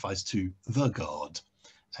sacrifice to the god.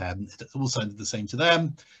 It all sounded the same to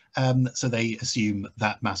them, so they assume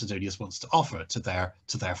that Macedonius wants to offer it to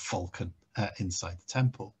their falcon inside the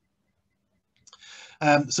temple.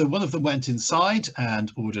 So one of them went inside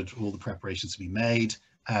and ordered all the preparations to be made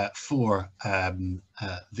for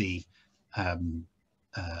the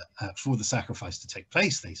sacrifice to take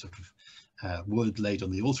place. They sort of wood laid on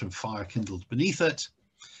the altar and fire kindled beneath it.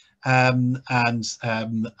 At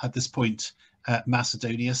this point,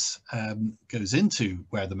 Macedonius goes into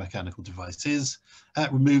where the mechanical device is,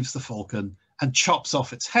 removes the falcon and chops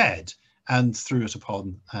off its head and threw it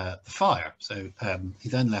upon the fire. So he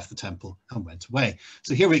then left the temple and went away.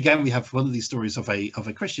 So here again we have one of these stories of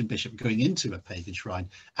a Christian bishop going into a pagan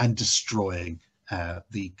shrine and destroying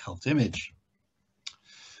the cult image.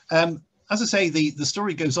 As I say, the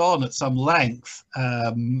story goes on at some length.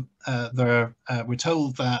 We're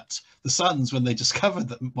told that the sons, when they discovered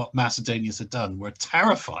that what Macedonius had done, were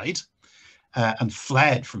terrified and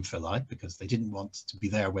fled from Philai because they didn't want to be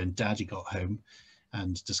there when Daddy got home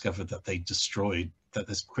and discovered that that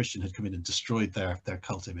this Christian had come in and destroyed their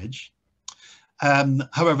cult image.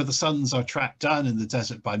 However, the sons are tracked down in the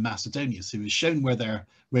desert by Macedonius, who is shown where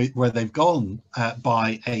they've gone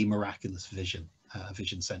by a miraculous vision. A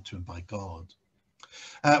vision sent to him by God.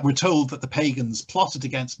 We're told that the pagans plotted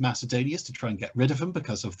against Macedonius to try and get rid of him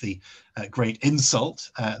because of the great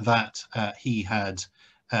insult that he had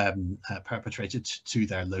perpetrated to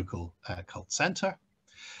their local cult center.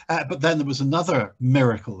 But then there was another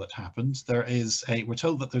miracle that happened. We're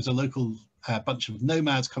told that there's a local bunch of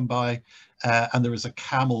nomads come by, and there is a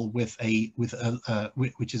camel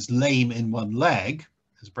which is lame in one leg,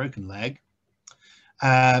 has a broken leg.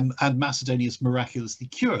 And Macedonius miraculously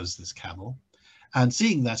cures this camel. And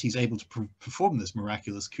seeing that he's able to perform this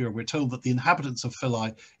miraculous cure, we're told that the inhabitants of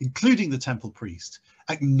Philai, including the temple priest,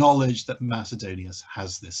 acknowledge that Macedonius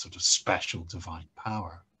has this sort of special divine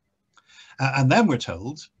power. And then we're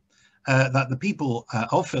told that the people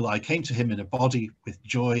of Philai came to him in a body with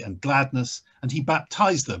joy and gladness, and he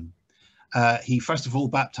baptized them. He first of all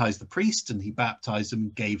baptized the priest, and he baptized him,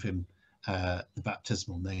 gave him the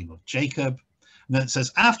baptismal name of Jacob. And then it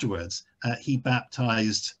says afterwards, he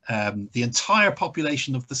baptized the entire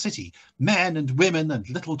population of the city, men and women and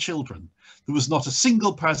little children. There was not a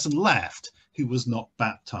single person left who was not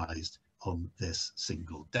baptized on this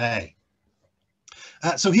single day.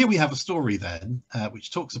 So here we have a story then,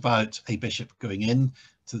 which talks about a bishop going in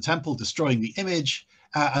to the temple, destroying the image,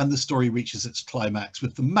 and the story reaches its climax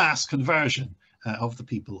with the mass conversion of the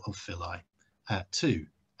people of Philai to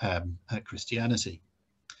Christianity.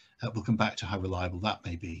 We'll come back to how reliable that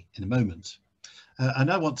may be in a moment. I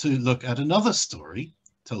now want to look at another story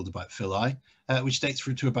told about Philai, which dates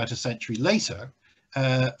through to about a century later,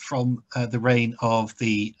 from the reign of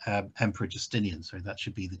the Emperor Justinian. So that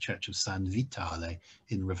should be the Church of San Vitale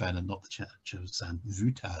in Ravenna, not the Church of San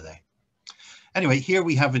Vitale. Anyway, here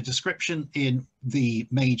we have a description in the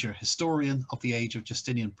major historian of the age of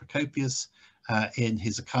Justinian, Procopius, in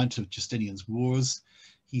his account of Justinian's wars.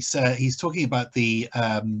 He's talking about the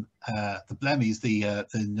Blemis,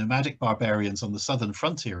 the nomadic barbarians on the southern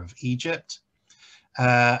frontier of Egypt.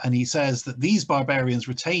 And he says that these barbarians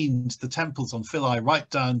retained the temples on Philai right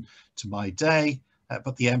down to my day,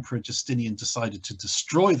 but the Emperor Justinian decided to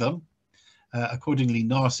destroy them. Accordingly,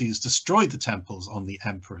 Narses destroyed the temples on the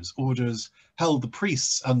emperor's orders, held the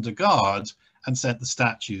priests under guard, and sent the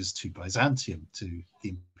statues to Byzantium, to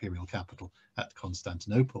the imperial capital at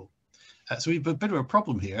Constantinople. So we have a bit of a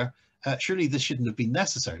problem here. Surely this shouldn't have been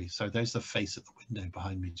necessary. So there's the face at the window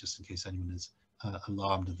behind me, just in case anyone is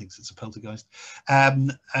alarmed and thinks it's a poltergeist.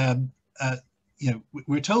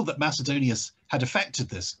 We're told that Macedonius had effected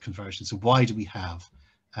this conversion. So why do we have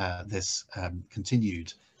this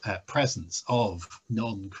continued presence of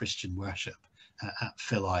non-Christian worship at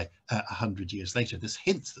Philai 100 years later? This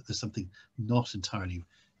hints that there's something not entirely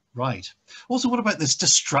right. Also, what about this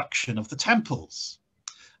destruction of the temples?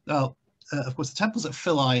 Well, of course, the temples at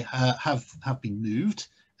Philai have been moved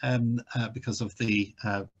because of the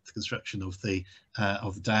construction of the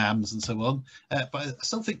dams and so on. But I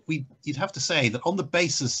still think you'd have to say that on the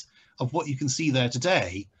basis of what you can see there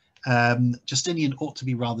today, Justinian ought to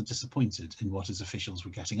be rather disappointed in what his officials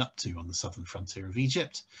were getting up to on the southern frontier of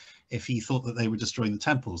Egypt. If he thought that they were destroying the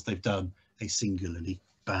temples, they've done a singularly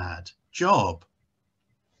bad job.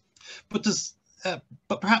 But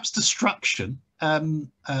perhaps destruction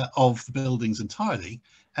of the buildings entirely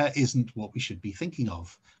isn't what we should be thinking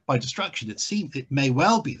of. By destruction, it may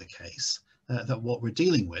well be the case that what we're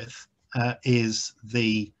dealing with is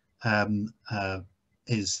the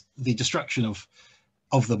destruction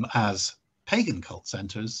of them as pagan cult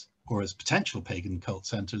centers, or as potential pagan cult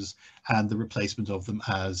centers, and the replacement of them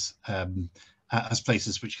as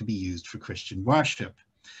places which can be used for Christian worship.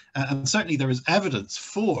 And certainly there is evidence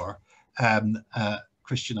for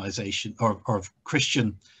Christianization or of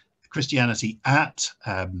Christianity at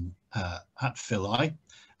Philae,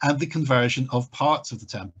 and the conversion of parts of the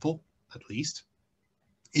temple, at least,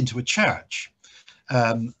 into a church.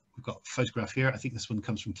 We've got a photograph here. I think this one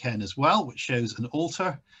comes from Ken as well, which shows an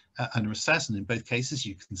altar and a recess, and in both cases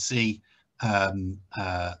you can see an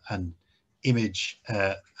image,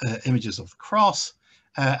 images of the cross,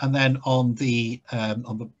 and then on the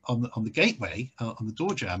gateway, on the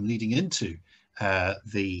door jamb leading into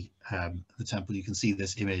the temple, you can see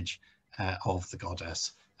this image of the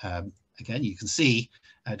goddess. Again, you can see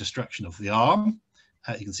destruction of the arm.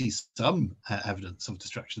 You can see some evidence of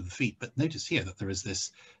destruction of the feet, but notice here that there is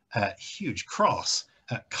this huge cross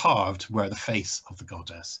carved where the face of the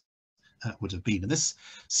goddess would have been. And this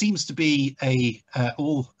seems to be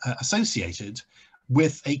all associated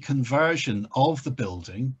with a conversion of the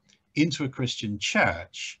building into a Christian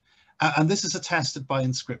church. And this is attested by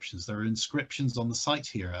inscriptions. There are inscriptions on the site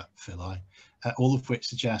here at Philae, all of which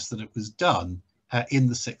suggest that it was done in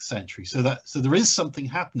the 6th century. So there is something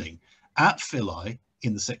happening at Philae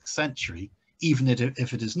in the 6th century, even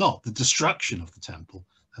if it is not the destruction of the temple,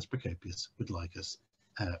 as Procopius would like us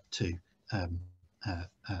to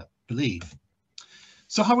believe.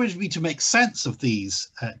 So how are we to make sense of these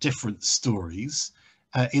different stories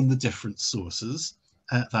in the different sources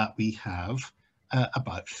that we have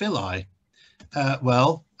about Philae?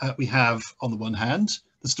 We have, on the one hand,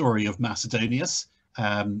 the story of Macedonius,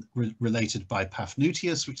 related by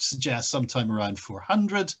Paphnutius, which suggests sometime around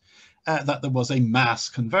 400 that there was a mass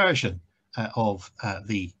conversion of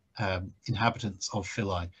the inhabitants of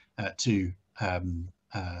Philae to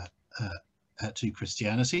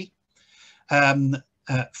Christianity.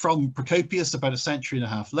 From Procopius, about a century and a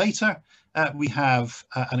half later, we have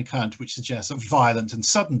an account which suggests a violent and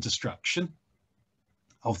sudden destruction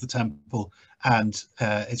of the temple and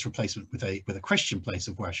its replacement with a Christian place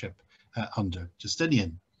of worship under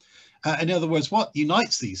Justinian. In other words, what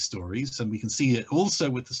unites these stories, and we can see it also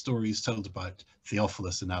with the stories told about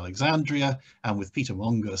Theophilus in Alexandria and with Peter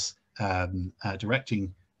Mongus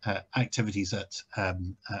directing activities at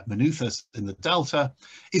Manuthus in the Delta,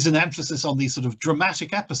 is an emphasis on these sort of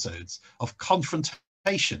dramatic episodes of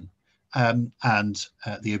confrontation and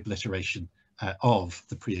the obliteration of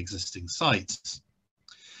the pre-existing sites.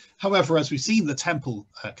 However, as we've seen, the temple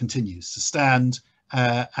continues to stand,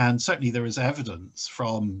 and certainly there is evidence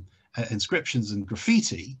from inscriptions and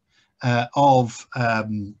graffiti of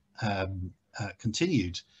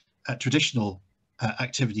continued traditional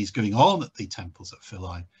activities going on at the temples at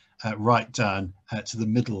Philae, right down to the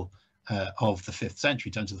middle of the 5th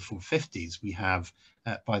century, down to the 450s. We have,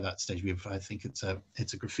 by that stage, we have, I think it's a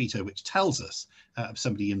graffito which tells us of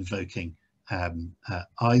somebody invoking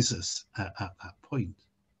Isis at that point.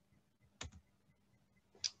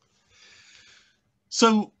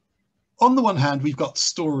 So, on the one hand, we've got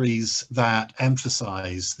stories that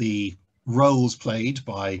emphasize the roles played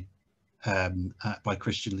by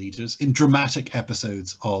Christian leaders in dramatic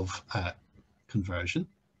episodes of conversion,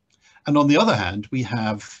 and on the other hand, we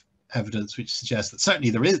have evidence which suggests that certainly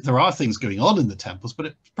there are things going on in the temples, but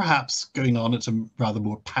it's perhaps going on at a rather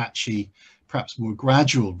more patchy, perhaps more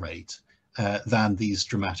gradual rate than these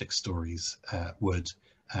dramatic stories would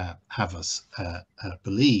have us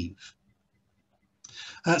believe.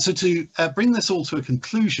 So to bring this all to a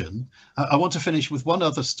conclusion, I want to finish with one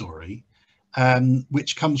other story,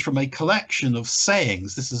 which comes from a collection of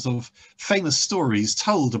sayings. This is of famous stories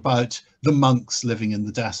told about the monks living in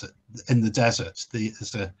the desert.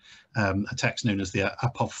 There's a text known as the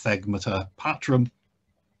Apophthegmata Patrum,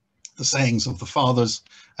 the sayings of the fathers.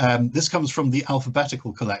 This comes from the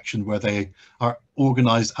alphabetical collection, where they are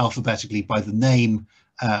organized alphabetically by the name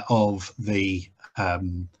of the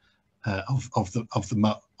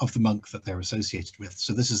monk that they're associated with.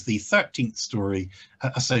 So this is the 13th story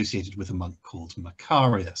associated with a monk called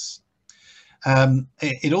Macarius.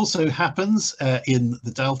 It also happens in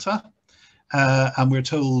the Delta, and we're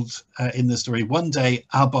told in this story, one day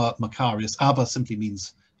Abba Macarius, Abba simply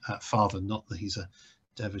means father, not that he's a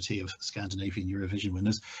devotee of Scandinavian Eurovision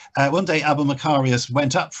winners. One day, Abba Macarius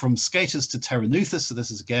went up from Scatus to Terenuthus, so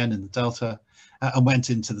this is again in the Delta, and went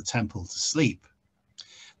into the temple to sleep.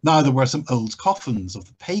 Now there were some old coffins of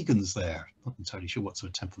the pagans there. Not entirely sure what sort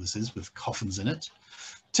of temple this is with coffins in it.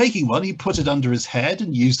 Taking one, he put it under his head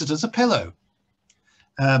and used it as a pillow.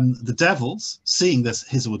 The devils, seeing this,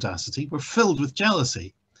 his audacity, were filled with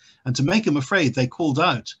jealousy, and to make him afraid, they called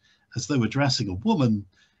out, as though addressing a woman,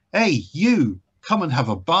 "Hey, you, come and have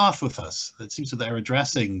a bath with us." It seems that they're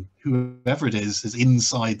addressing whoever it is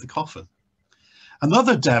inside the coffin.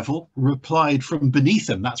 Another devil replied from beneath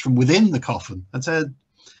him, that's from within the coffin, and said,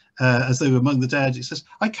 as they were among the dead, he says,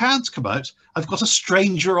 "I can't come out. I've got a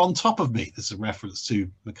stranger on top of me." This is a reference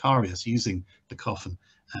to Macarius using the coffin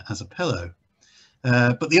as a pillow.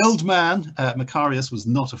 But the old man, Macarius, was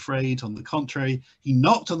not afraid. On the contrary, he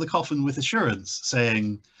knocked on the coffin with assurance,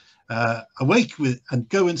 saying, "Awake and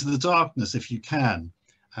go into the darkness if you can."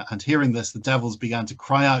 And hearing this, the devils began to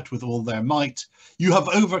cry out with all their might, "You have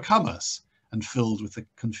overcome us." And filled with the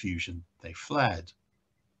confusion, they fled.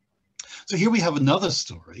 So here we have another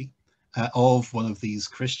story of one of these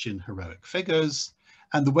Christian heroic figures,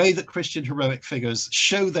 and the way that Christian heroic figures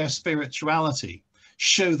show their spirituality,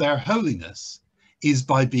 show their holiness, is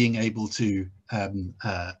by being able to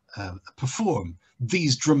perform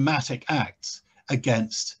these dramatic acts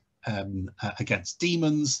against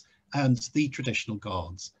demons, and the traditional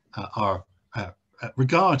gods are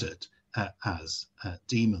regarded as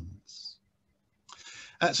demons.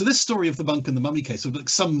 So this story of the monk and the mummy case sort of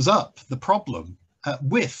sums up the problem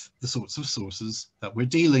with the sorts of sources that we're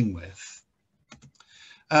dealing with.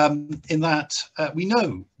 In that we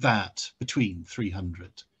know that between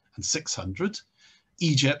 300 and 600,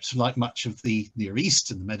 Egypt, like much of the Near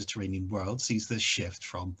East and the Mediterranean world, sees this shift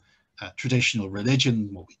from traditional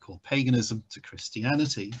religion, what we call paganism, to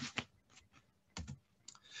Christianity.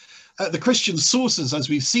 The Christian sources, as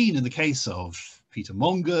we've seen in the case of Peter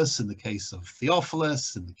Mongus, in the case of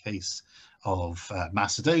Theophilus, in the case of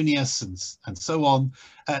Macedonius, and so on,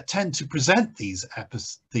 tend to present these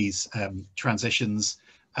transitions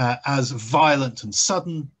as violent and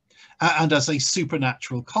sudden, and as a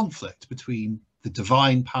supernatural conflict between the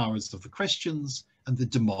divine powers of the Christians and the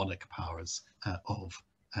demonic powers of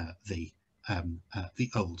the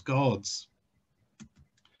old gods.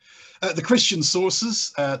 The Christian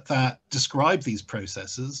sources that describe these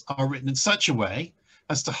processes are written in such a way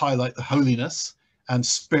as to highlight the holiness and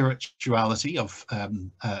spirituality of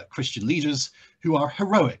Christian leaders who are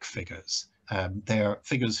heroic figures. They are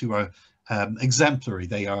figures who are exemplary.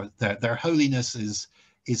 Their holiness is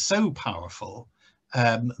so powerful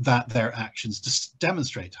that their actions just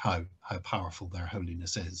demonstrate how powerful their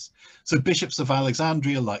holiness is. So bishops of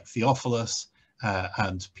Alexandria like Theophilus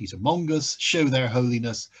and Peter Mongus show their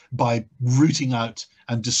holiness by rooting out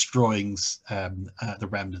and destroying the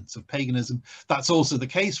remnants of paganism. That's also the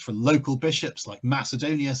case for local bishops like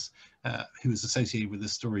Macedonius, who is associated with the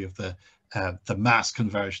story of the mass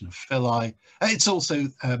conversion of Philai. It's also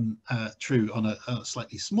true on a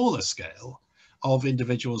slightly smaller scale of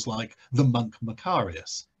individuals like the monk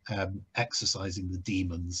Macarius, exorcising the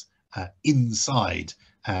demons inside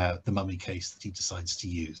the mummy case that he decides to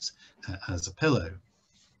use as a pillow.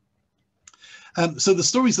 So the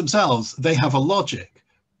stories themselves, they have a logic,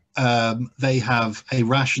 they have a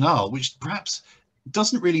rationale, which perhaps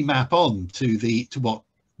doesn't really map on to what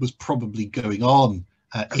was probably going on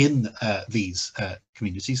in these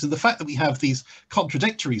communities. And the fact that we have these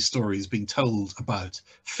contradictory stories being told about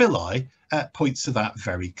Philai points to that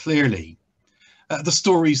very clearly. The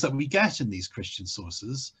stories that we get in these Christian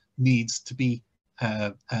sources need to be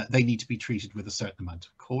treated with a certain amount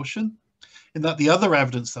of caution, in that the other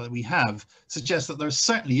evidence that we have suggests that there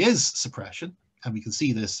certainly is suppression, and we can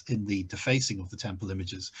see this in the defacing of the temple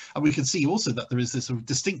images. And we can see also that there is this sort of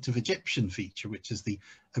distinctive Egyptian feature, which is the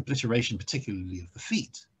obliteration, particularly of the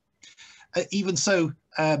feet. Even so,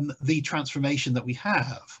 the transformation that we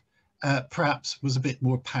have perhaps was a bit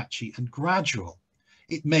more patchy and gradual.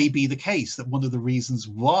 It may be the case that one of the reasons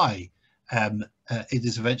why it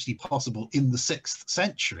is eventually possible in the 6th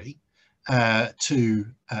century to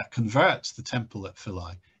convert the temple at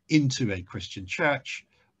Philai into a Christian church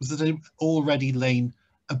was that it had already lain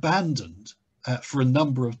abandoned for a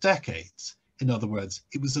number of decades. In other words,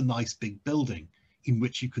 it was a nice big building in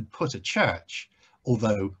which you could put a church,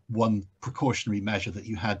 although one precautionary measure that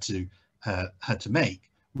you had to make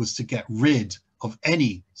was to get rid of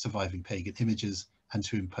any surviving pagan images and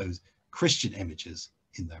to impose Christian images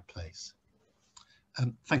in their place.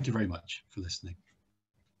 Thank you very much for listening.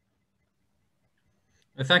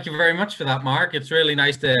 Well, thank you very much for that, Mark. It's really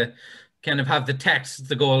nice to kind of have the texts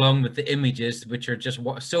to go along with the images, which are just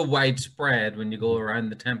so widespread when you go around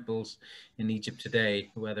the temples in Egypt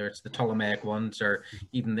today, whether it's the Ptolemaic ones or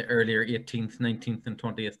even the earlier 18th, 19th, and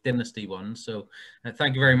 20th dynasty ones. So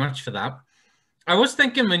thank you very much for that. I was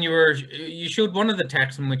thinking when you showed one of the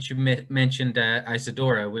texts in which you mentioned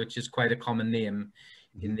Isidora, which is quite a common name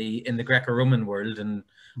in the Greco-Roman world, and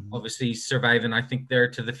obviously surviving, I think, there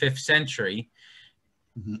to the 5th century.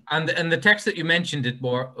 And the text that you mentioned it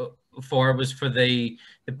for was for the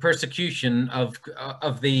persecution of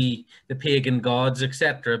the pagan gods,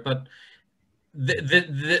 etc. But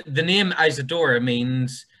the name Isidora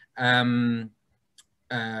means what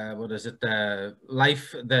is it?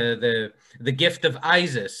 Life, the gift of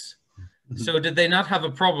Isis. So did they not have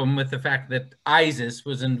a problem with the fact that Isis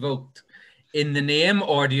was invoked in the name,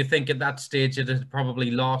 or do you think at that stage it had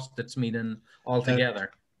probably lost its meaning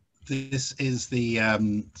altogether? This is the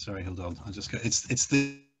sorry, hold on. I'll just go. It's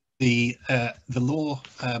the law.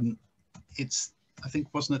 It's, I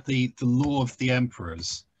think, wasn't it the law of the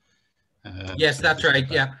emperors? Yes, that's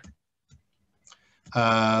right. Yeah.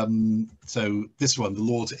 So this one, the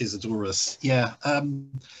law to Isidorus. Yeah.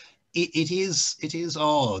 It is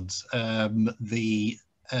odd. I mean,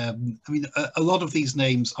 a lot of these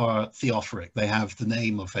names are theophoric. They have the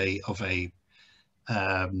name of a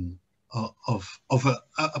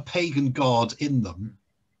pagan god in them,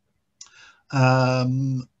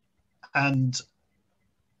 and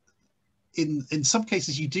in some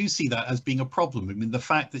cases you do see that as being a problem. I mean, the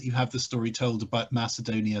fact that you have the story told about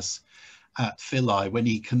Macedonius at Philae when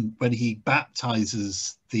he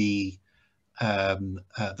baptizes the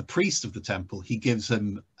priest of the temple, he gives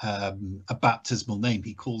him a baptismal name.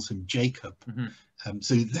 He calls him Jacob.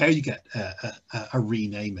 So there you get a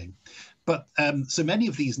renaming. But so many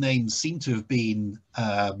of these names seem to have been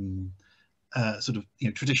sort of, you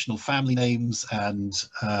know, traditional family names, and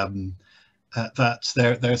that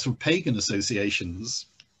their sort of pagan associations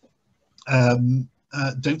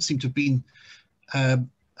don't seem to have been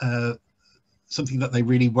something that they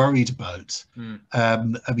really worried about. I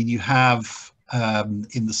mean, you have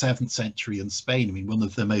in the 7th century in Spain, I mean, one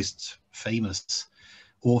of the most famous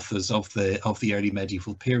authors of the early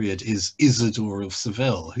medieval period is Isidore of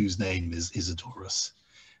Seville, whose name is Isidorus.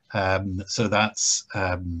 So that's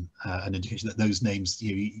an indication that those names,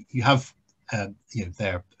 you have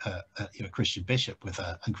there a Christian bishop with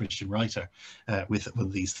and Christian writer with one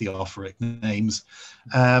of these theophoric names.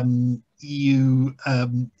 You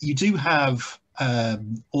do have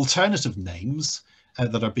alternative names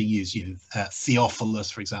that are being used.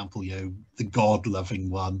 Theophilus, for example, the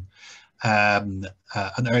God-loving one. An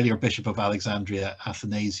earlier bishop of Alexandria,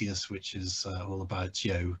 Athanasius, which is all about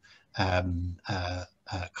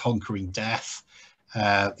conquering death.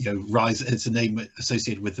 Rise. It's a name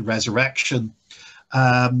associated with the resurrection.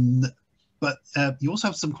 But you also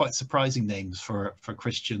have some quite surprising names for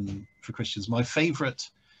Christians. My favourite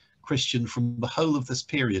Christian from the whole of this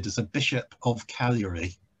period is a bishop of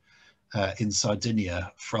Cagliari in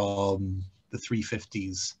Sardinia from the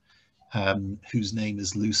 350s. Whose name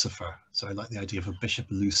is Lucifer. So I like the idea of a Bishop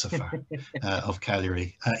Lucifer of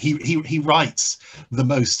Cagliari. He writes the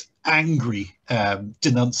most angry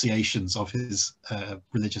denunciations of his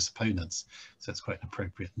religious opponents. So it's quite an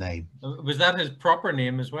appropriate name. Was that his proper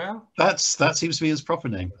name as well? That seems to be his proper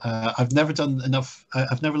name. I've never done enough.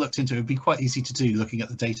 I've never looked into it. It would be quite easy to do, looking at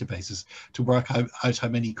the databases, to work out how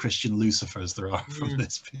many Christian Lucifers there are from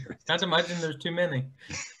this period. Can't imagine there's too many.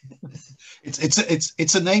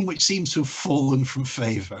 It's a name which seems to have fallen from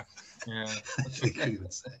favour. Yeah, I think we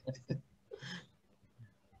would say.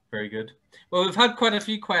 Very good. Well, we've had quite a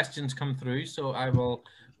few questions come through, so I will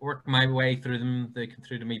work my way through them. They come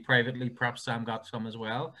through to me privately. Perhaps Sam got some as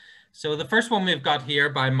well. So the first one we've got here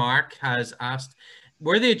by Mark has asked,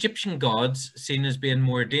 were the Egyptian gods seen as being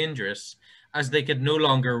more dangerous as they could no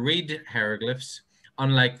longer read hieroglyphs,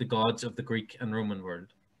 unlike the gods of the Greek and Roman world?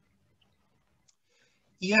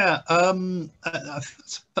 Yeah,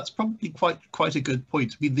 that's probably quite a good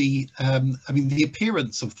point. I mean, the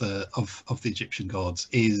appearance of the Egyptian gods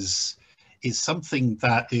is something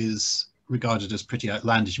that is regarded as pretty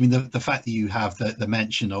outlandish. I mean, the fact that you have the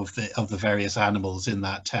mention of the various animals in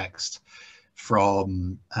that text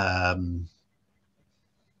from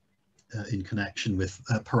in connection with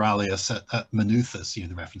Paralius at Manuthus,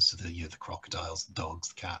 the reference to the crocodiles, the dogs,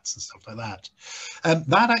 the cats, and stuff like that.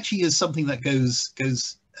 That actually is something that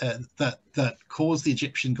that caused the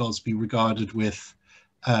Egyptian gods to be regarded with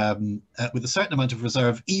a certain amount of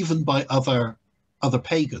reserve, even by other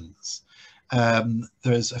pagans.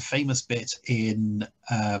 There's a famous bit in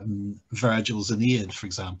Virgil's Aeneid, for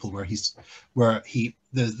example,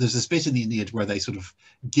 there's this bit in the Aeneid where they sort of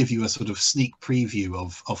give you a sort of sneak preview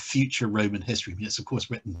of future Roman history. I mean, it's of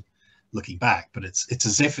course written looking back, but it's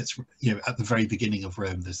as if it's, you know, at the very beginning of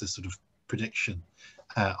Rome. There's this sort of prediction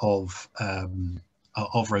of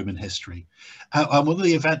Roman history, and one of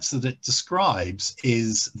the events that it describes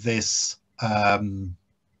is this.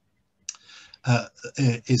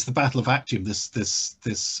 Is the Battle of Actium,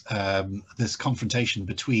 this confrontation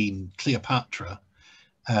between Cleopatra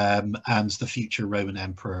and the future Roman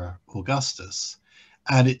Emperor Augustus,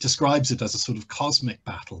 and it describes it as a sort of cosmic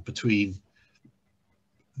battle between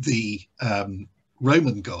the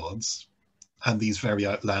Roman gods and these very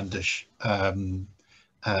outlandish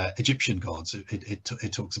Egyptian gods.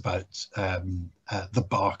 It talks about the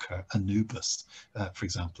Barker Anubis, for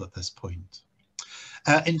example, at this point.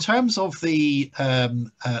 In terms of the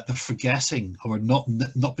forgetting or not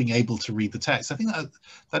being able to read the text, I think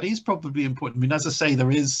that is probably important. I mean, as I say, there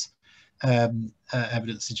is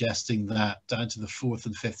evidence suggesting that down to the 4th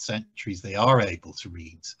and 5th centuries they are able to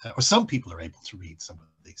read, or some people are able to read some of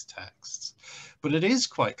these texts. But it is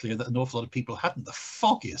quite clear that an awful lot of people hadn't the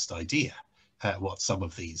foggiest idea what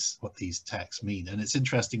these texts mean. And it's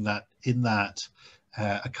interesting that in that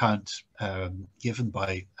account given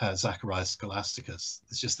by Zacharias Scholasticus,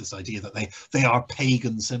 it's just this idea that they are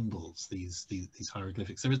pagan symbols, these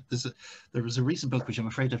hieroglyphics. There was a recent book, which I'm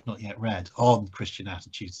afraid I've not yet read, on Christian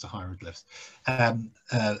attitudes to hieroglyphs,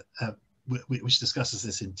 which discusses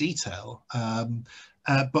this in detail.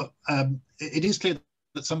 But it is clear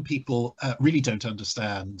that some people really don't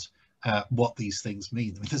understand what these things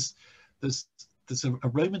mean. I mean, there's a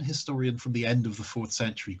Roman historian from the end of the 4th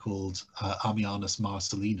century called Ammianus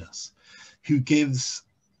Marcellinus, who gives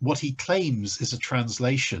what he claims is a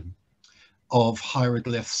translation of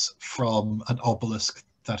hieroglyphs from an obelisk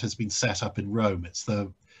that has been set up in Rome. It's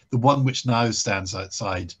the one which now stands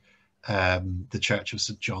outside the Church of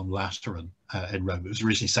St. John Lateran in Rome. It was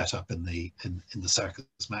originally set up in the Circus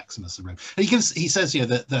Maximus in Rome. And he says, you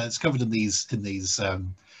know, that it's covered in these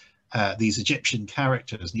Egyptian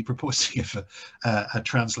characters, and he proposes to give a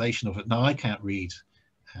translation of it. Now, I can't read,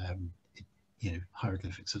 you know,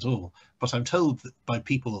 hieroglyphics at all, but I'm told that by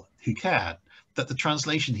people who can, that the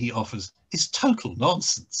translation he offers is total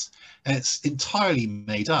nonsense. It's entirely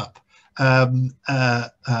made up, and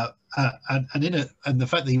the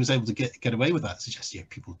fact that he was able to get away with that suggests, yeah,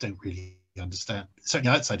 people don't really understand.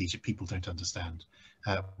 Certainly outside Egypt, people don't understand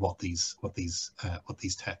what these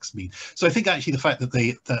texts mean. So I think actually the fact that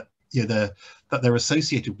that they're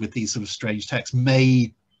associated with these sort of strange texts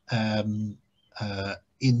may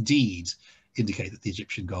indeed indicate that the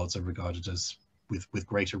Egyptian gods are regarded as with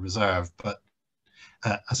greater reserve. But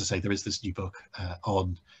as I say, there is this new book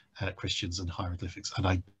on Christians and hieroglyphics, and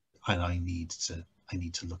I need to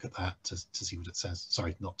look at that to see what it says.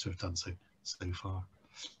 Sorry, not to have done so far.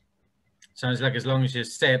 Sounds like as long as you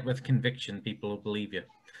say it with conviction, people will believe you.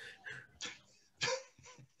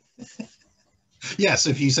 Yeah, so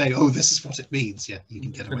if you say, "Oh, this is what it means," yeah, you can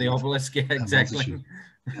get away for the obelisk. Yeah, exactly.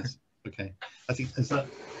 Yes. Okay. I think that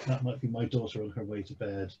might be my daughter on her way to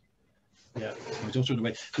bed. Yeah, my daughter on the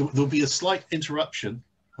way. There'll be a slight interruption.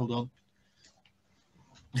 Hold on.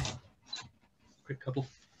 Quick couple.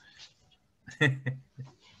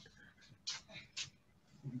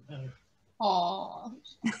 Oh.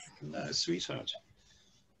 No, sweetheart.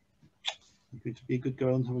 You're going to be a good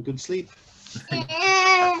girl and have a good sleep.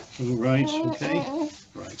 All right, okay.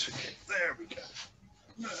 Right, okay. There we go.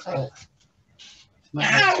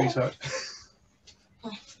 Night, sweetheart.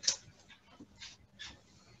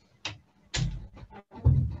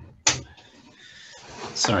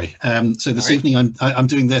 Sorry. So this evening I'm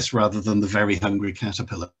doing this rather than the very hungry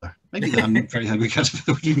caterpillar. Maybe the very hungry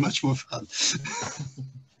caterpillar would be much more fun. So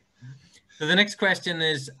the next question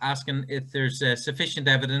is asking if there's sufficient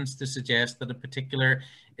evidence to suggest that a particular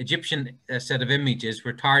Egyptian set of images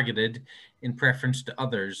were targeted in preference to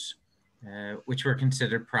others, which were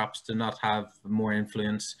considered perhaps to not have more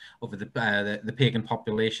influence over the pagan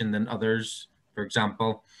population than others, for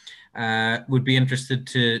example. Would be interested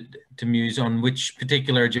to muse on which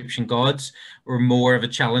particular Egyptian gods were more of a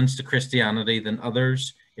challenge to Christianity than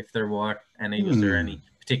others, if there were any. Was there any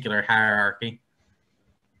particular hierarchy?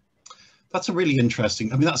 That's a really interesting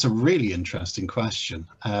question,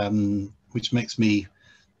 which makes me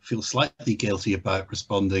feel slightly guilty about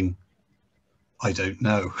responding, I don't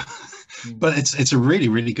know. But it's a really,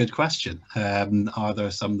 really good question. Are there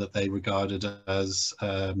some that they regarded as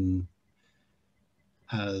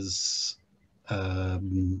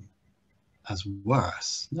as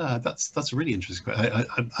worse? No, that's a really interesting question.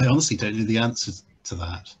 I honestly don't know the answer to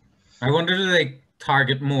that. I wonder, do they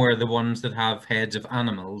target more the ones that have heads of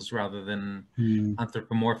animals rather than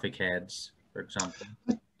anthropomorphic heads, for example?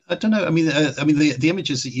 I don't know. I mean, the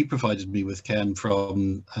images that you provided me with, Ken,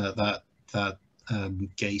 from that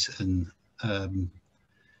gate in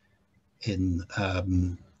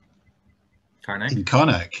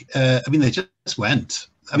Karnak. I mean, they just went.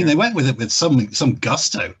 I mean, they went with it with some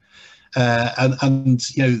gusto,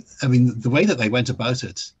 and you know, I mean, the way that they went about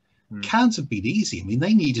it can't have been easy. I mean,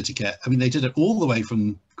 they needed to get. I mean, they did it all the way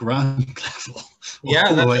from ground level,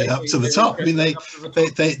 all the way up to the top. I mean, they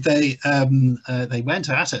went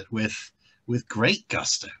at it with great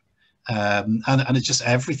gusto, and it's just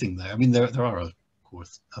everything there. I mean, there are of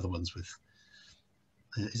course other ones with.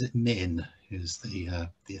 Is it Min who's the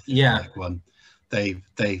Athenic one? They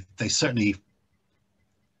certainly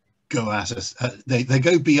go at us. They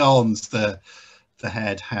go beyond the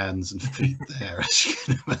head, hands, and feet there, as you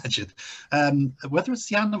can imagine. Whether it's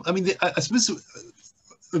the animal, I mean, I suppose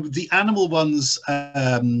the animal ones.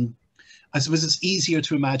 I suppose it's easier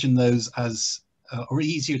to imagine those as, or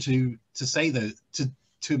easier to say those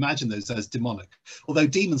to imagine those as demonic. Although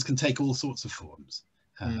demons can take all sorts of forms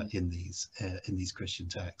in these Christian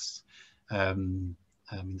texts. I mean,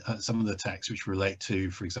 some of the texts which relate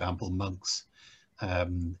to, for example, monks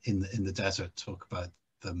in the desert talk about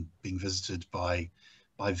them being visited by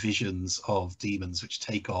visions of demons which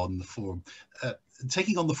take on the form.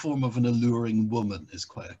 Taking on the form of an alluring woman is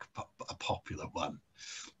quite a popular one.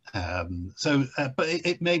 But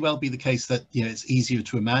it may well be the case that, you know, it's easier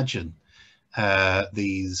to imagine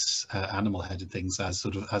these animal-headed things as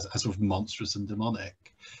sort of monstrous and demonic.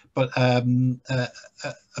 But I'm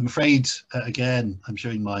afraid, again, I'm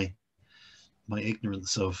showing my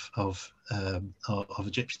ignorance of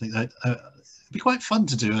Egyptian things. It'd be quite fun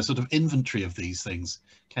to do a sort of inventory of these things.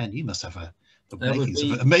 Ken, you must have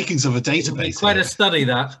the makings of a database. It would be quite a study,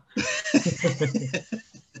 that.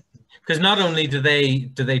 Because not only do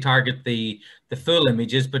they target the full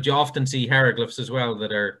images, but you often see hieroglyphs as well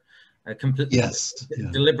that are completely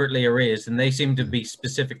deliberately erased, and they seem to be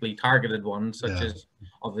specifically targeted ones, such as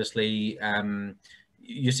obviously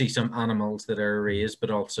you see some animals that are erased, but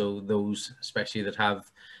also those especially that have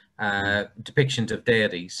depictions of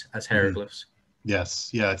deities as hieroglyphs. Yes,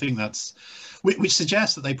 yeah, I think that's which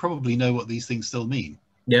suggests that they probably know what these things still mean.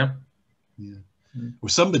 Yeah. Or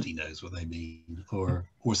somebody knows what they mean, or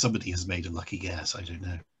somebody has made a lucky guess. I don't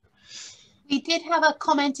know. We did have a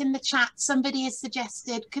comment in the chat. Somebody has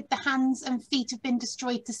suggested, could the hands and feet have been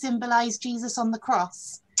destroyed to symbolize Jesus on the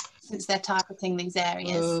cross, since they're targeting these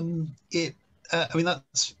areas? I mean,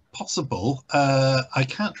 that's possible. I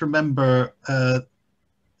can't remember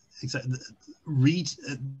exactly.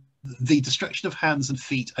 The destruction of hands and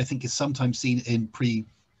feet, I think, is sometimes seen in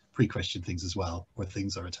pre-Christian things as well, where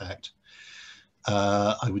things are attacked.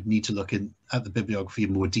 I would need to look at the bibliography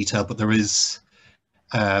in more detail, but there is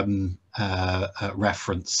a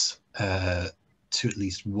reference to at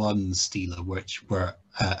least one stela where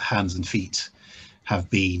hands and feet have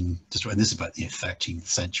been destroyed. And this is about the 13th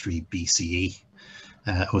century BCE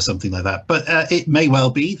or something like that. But it may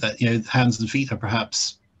well be that, you know, hands and feet are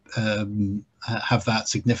perhaps have that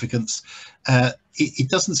significance. It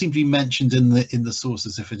doesn't seem to be mentioned in the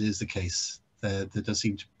sources. If it is the case, there does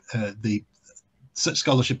seem to such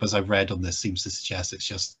scholarship as I've read on this seems to suggest it's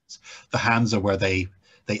just the hands are where they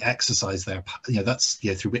exercise their, you know, that's,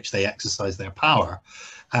 you know, through which they exercise their power,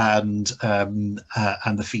 and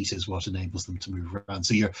the feet is what enables them to move around.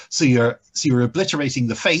 So you're obliterating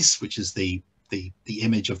the face, which is the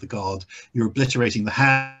image of the god. You're obliterating the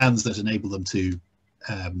hands that enable them to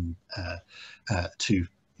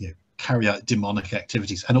you know, carry out demonic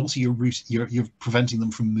activities, and also you're preventing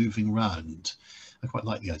them from moving around. I quite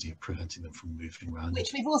like the idea of preventing them from moving around.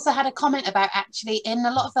 Which we've also had a comment about, actually. In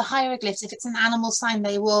a lot of the hieroglyphs, if it's an animal sign,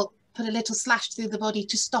 they will put a little slash through the body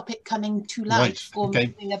to stop it coming to life or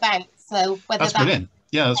moving about. So whether that's brilliant.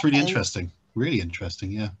 Yeah, that's really interesting. Really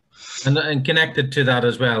interesting, yeah. And connected to that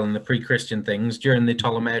as well, in the pre-Christian things, during the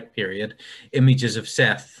Ptolemaic period, images of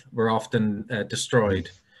Seth were often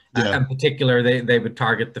destroyed. In particular, they would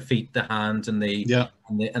target the feet, the hands, and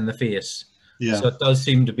the face. Yeah. So it does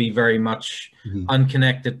seem to be very much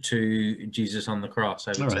unconnected to Jesus on the cross,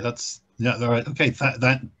 I would say. That's all right. Okay,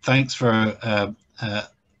 thanks for that.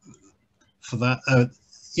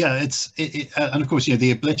 And of course, you know,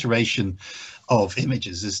 the obliteration of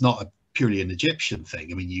images is not purely an Egyptian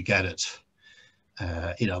thing. I mean, you get it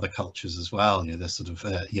in other cultures as well. You know, this sort of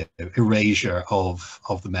erasure of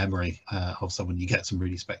the memory of someone. You get some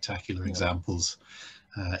really spectacular examples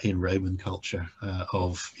in Roman culture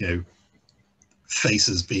of, you know,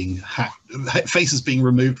 faces being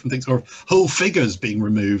removed from things, or whole figures being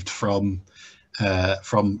removed from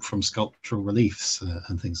sculptural reliefs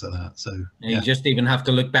and things like that. So and you just even have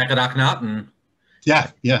to look back at Akhenaten.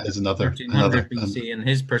 Yeah, there's another 1300 BC and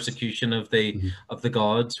his persecution of the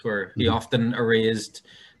gods, where he often erased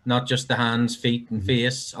not just the hands, feet, and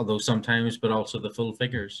face, although sometimes, but also the full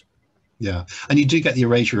figures. Yeah, and you do get the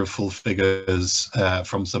erasure of full figures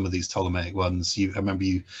from some of these Ptolemaic ones.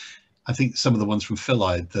 I think some of the ones from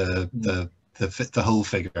Philide, the whole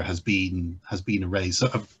figure has been erased,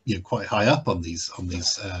 sort of, quite high up on these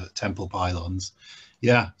temple pylons.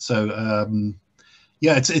 Yeah, so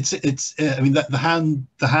yeah, it's I mean,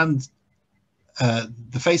 the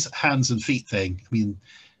face, hands, and feet thing, I mean,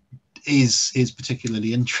 is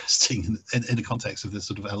particularly interesting in the context of this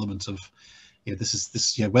sort of element of, when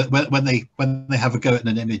they have a go at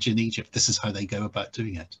an image in Egypt, this is how they go about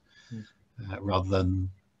doing it, rather than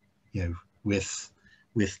with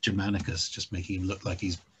Germanicus just making him look like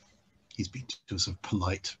he's been to a sort of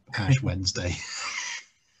polite Ash Wednesday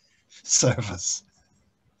service.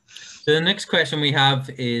 So the next question we have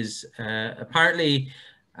is, apparently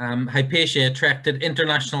Hypatia attracted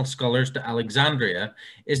international scholars to Alexandria.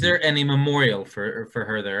 Is there any memorial for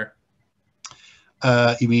her there?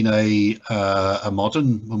 You mean a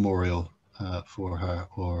modern memorial for her,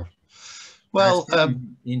 or? Well,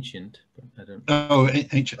 ancient. But I don't know. Oh,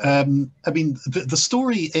 ancient. I mean, the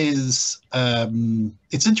story is.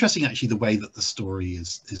 It's interesting, actually, the way that the story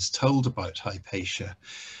is told about Hypatia.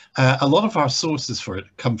 A lot of our sources for it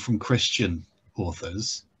come from Christian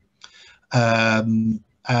authors, and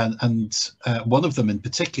one of them in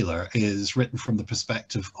particular is written from the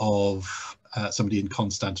perspective of somebody in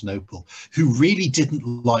Constantinople who really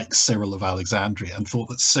didn't like Cyril of Alexandria and thought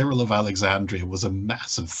that Cyril of Alexandria was a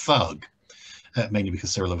massive thug. Mainly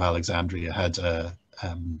because Cyril of Alexandria had a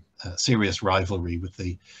serious rivalry with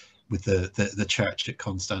the church at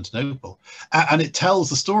Constantinople, and it tells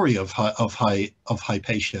the story of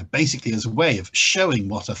Hypatia basically as a way of showing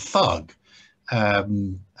what a thug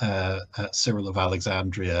Cyril of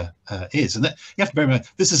Alexandria is. And that, you have to bear in mind,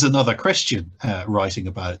 this is another Christian writing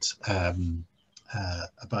about her.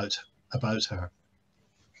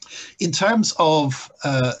 In terms of,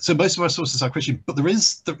 so most of our sources are Christian, but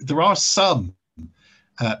there are some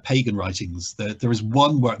pagan writings. There is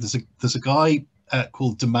one work. There's a guy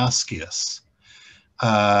called Damascius,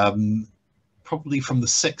 probably from the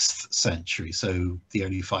 6th century, so the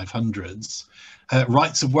early 500s,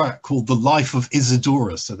 writes a work called The Life of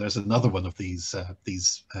Isidorus. So there's another one of these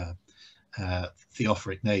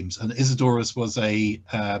theophoric names, and Isidorus was a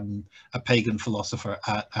pagan philosopher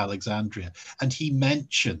at Alexandria, and he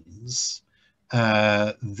mentions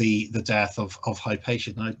the death of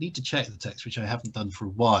Hypatia. And I'd need to check the text, which I haven't done for a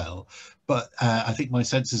while, but I think my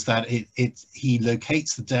sense is that he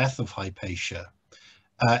locates the death of Hypatia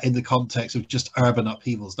in the context of just urban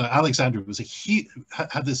upheavals. Now, Alexandria was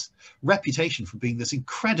had this reputation for being this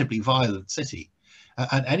incredibly violent city,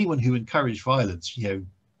 and anyone who encouraged violence,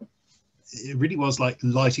 it really was like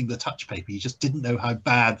lighting the touch paper. You just didn't know how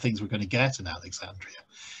bad things were going to get in Alexandria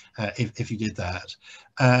if you did that.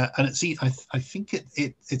 And I think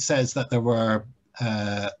it says that there were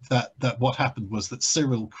that what happened was that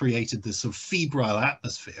Cyril created this sort of febrile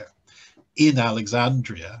atmosphere in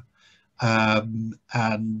Alexandria, and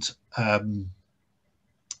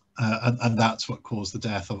that's what caused the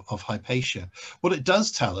death of Hypatia. What it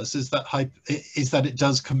does tell us is that it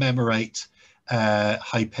does commemorate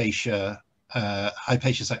Hypatia's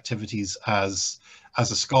activities as a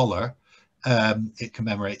scholar. It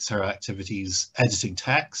commemorates her activities editing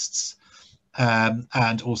texts,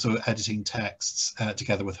 and also editing texts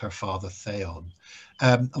together with her father Theon.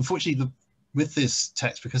 Unfortunately, with this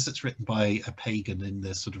text, because it's written by a pagan in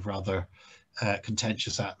this sort of rather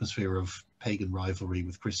contentious atmosphere of pagan rivalry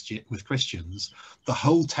with Christians, the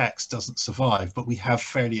whole text doesn't survive, but we have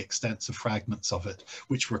fairly extensive fragments of it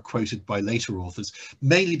which were quoted by later authors,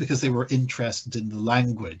 mainly because they were interested in the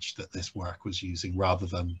language that this work was using rather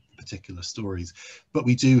than particular stories. But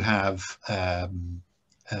we do have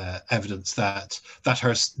evidence that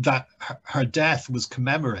her death was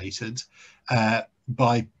commemorated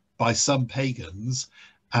by some pagans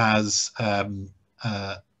as an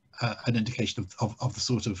indication of the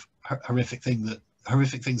sort of horrific things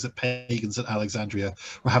that pagans at Alexandria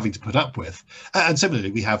were having to put up with. And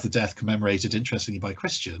similarly, we have the death commemorated, interestingly, by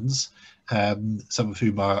Christians, some of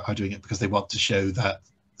whom are doing it because they want to show that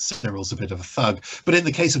Cyril's a bit of a thug. But in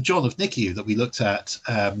the case of John of Nicaea that we looked at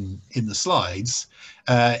in the slides,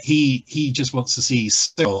 he just wants to see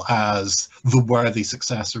Cyril as the worthy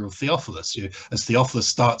successor of Theophilus. As Theophilus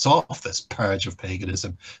starts off this purge of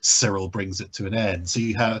paganism, Cyril brings it to an end. So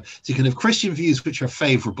you can have Christian views which are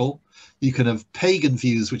favourable, you can have pagan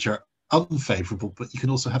views which are unfavourable, but you can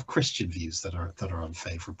also have Christian views that are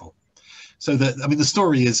unfavourable. So that, I mean, the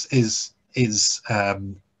story is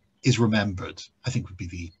remembered, I think, would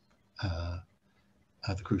be the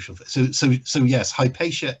crucial thing. So yes,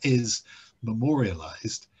 Hypatia is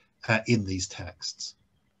memorialized in these texts.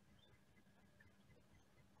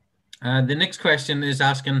 The next question is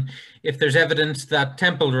asking if there's evidence that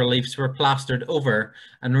temple reliefs were plastered over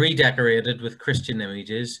and redecorated with Christian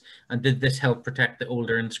images, and did this help protect the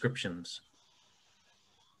older inscriptions?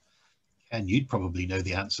 And you'd probably know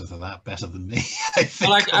the answer to that better than me.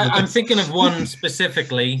 I'm thinking of one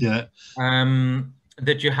specifically, yeah.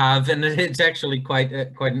 That you have, and it's actually quite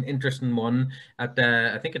an interesting one. At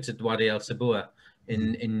I think it's at Wadi El Sabua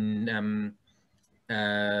in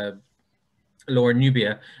Lower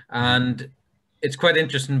Nubia, and it's quite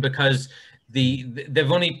interesting because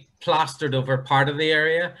they've only plastered over part of the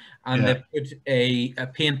area, and they put a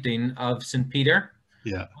painting of St. Peter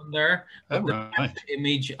on there, but the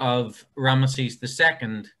image of Ramesses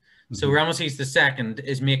II. So Ramesses II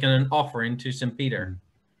is making an offering to St. Peter,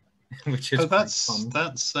 which is that's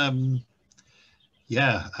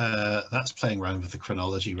playing around with the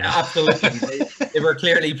chronology, right? Absolutely. They were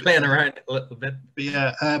clearly playing around a little bit. But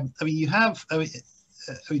yeah, I mean,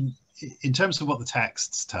 in terms of what the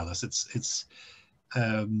texts tell us, it's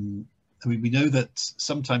I mean, we know that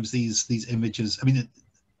sometimes these images, I mean,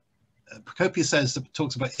 Procopius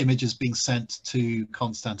talks about images being sent to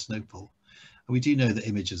Constantinople. And we do know that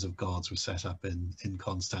images of gods were set up in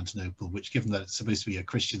Constantinople, which, given that it's supposed to be a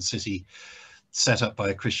Christian city set up by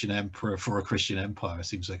a Christian emperor for a Christian empire,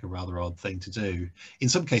 seems like a rather odd thing to do. In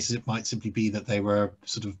some cases, it might simply be that they were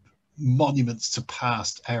sort of monuments to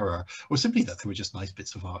past error, or simply that they were just nice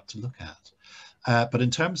bits of art to look at. But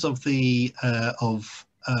in terms of I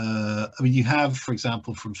mean, you have, for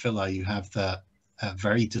example, from Philae, you have the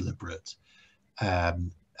very deliberate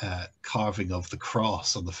carving of the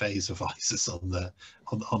cross on the face of Isis on the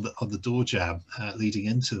door jamb leading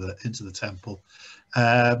into the temple.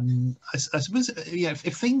 I suppose, yeah,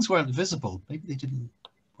 if things weren't visible, maybe they didn't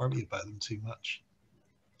worry about them too much.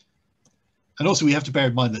 And also, we have to bear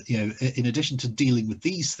in mind that, you know, in addition to dealing with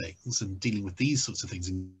these things and dealing with these sorts of things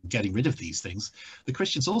and getting rid of these things, the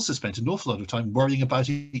Christians also spent an awful lot of time worrying about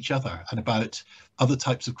each other and about other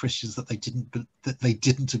types of Christians that they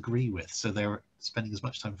didn't agree with. So they were spending as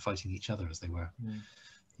much time fighting each other as they were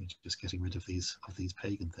just getting rid of these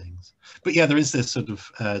pagan things. But yeah, there is this sort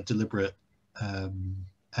of deliberate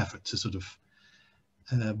effort to sort of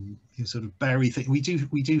bury things. We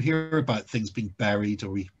do hear about things being buried,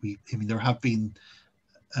 or I mean, there have been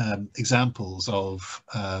examples of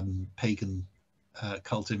pagan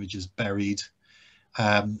cult images buried,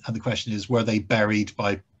 and the question is, were they buried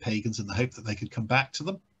by pagans in the hope that they could come back to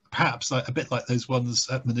them? Perhaps a bit like those ones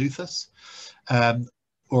at Manuthus,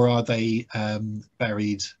 or are they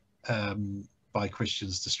buried by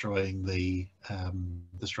Christians destroying the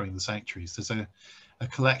sanctuaries? There's a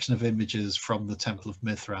collection of images from the Temple of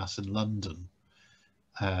Mithras in London,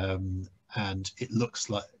 and it looks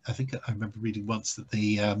like, I think I remember reading once that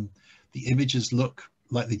the images look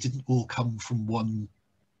like they didn't all come from one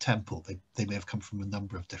temple. They may have come from a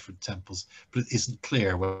number of different temples, but it isn't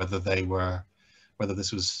clear whether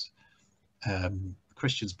this was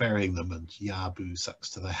Christians burying them and Yabu sucks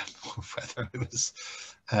to them, or whether it was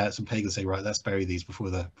some pagans saying, right, let's bury these before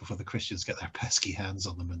the Christians get their pesky hands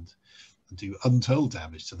on them and do untold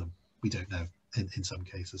damage to them. We don't know in some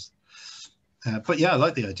cases. But yeah, I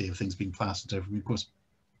like the idea of things being plastered over. I mean, of course,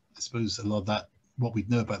 I suppose a lot of that, what we'd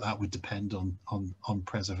know about that would depend on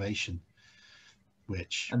preservation.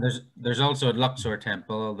 And there's also a Luxor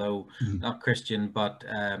temple, although not Christian, but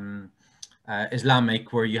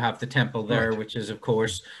Islamic, where you have the temple there, which is, of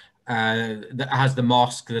course, that has the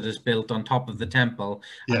mosque that is built on top of the temple,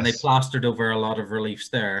 and they plastered over a lot of reliefs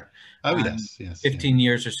there. Oh, yes. 15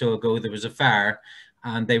 years or so ago, there was a fire,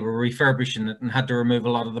 and they were refurbishing it and had to remove a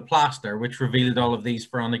lot of the plaster, which revealed all of these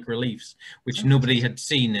pharaonic reliefs, which nobody had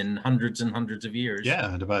seen in hundreds and hundreds of years.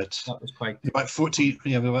 Yeah, and about 14,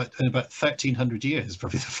 about 1,300 years,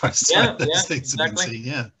 probably the first time those things have been seen.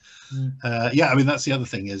 Yeah, I mean, that's the other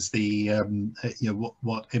thing, is the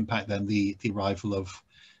what impact then the arrival of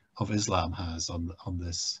Islam has on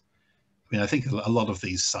this. I mean, I think a lot of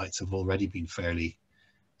these sites have already been fairly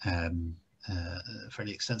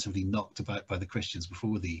extensively knocked about by the Christians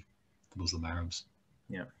before the Muslim Arabs.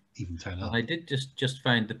 Yeah. even turn up. I did just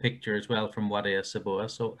find the picture as well from Wadi Saboa,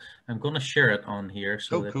 so I'm going to share it on here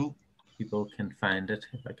so that cool. people can find it.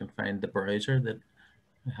 If I can find the browser that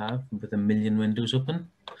I have with a million windows open.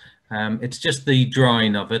 It's just the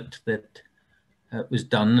drawing of it that was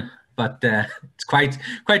done, but it's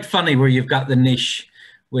quite funny where you've got the niche,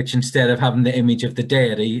 which instead of having the image of the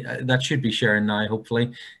deity, that should be sharing now,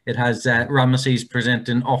 hopefully, it has Ramesses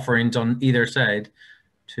presenting offerings on either side.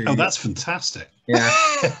 Oh, that's fantastic. Yeah.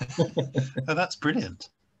 Oh, that's brilliant.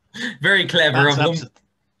 Very clever of them.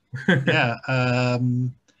 Yeah.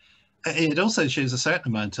 It also shows a certain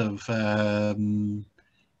amount of, oh,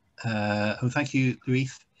 thank you,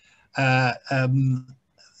 Louise.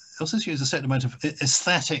 Also shows a certain amount of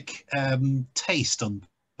aesthetic taste on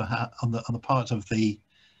the part of the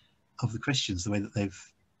Christians, the way that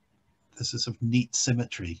there's a sort of neat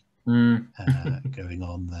symmetry going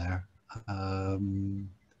on there. And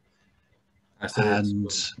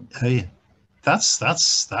oh yeah, that's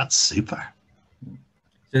super.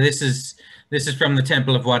 So this is from the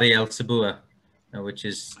Temple of Wadi El Sabua, which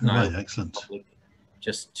is now excellent,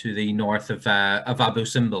 just to the north of Abu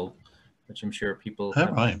Simbel, which I'm sure people.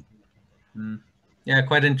 Yeah,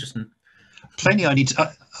 quite interesting. Plainly, I need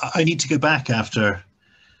to go back after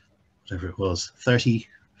whatever it was,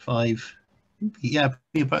 35. Yeah,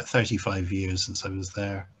 about 35 years since I was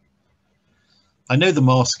there. I know the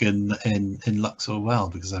mosque in Luxor well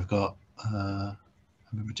because I've got. I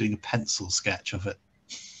remember doing a pencil sketch of it.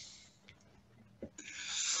 Do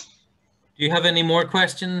you have any more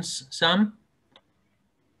questions, Sam?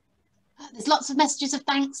 There's lots of messages of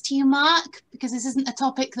thanks to you, Mark, because this isn't a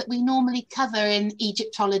topic that we normally cover in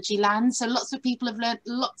Egyptology land. So lots of people have learned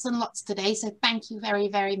lots and lots today. So thank you very,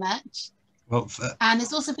 very much. Well, and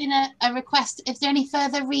there's also been a request. Is there any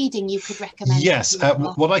further reading you could recommend? Yes.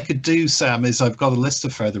 What I could do, Sam, is I've got a list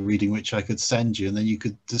of further reading which I could send you, and then you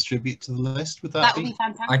could distribute to the list. Would that would be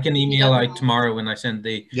fantastic? I can email out tomorrow when I send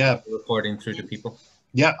the recording through to people.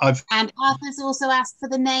 Yeah, And Arthur's also asked for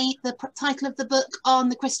the title of the book on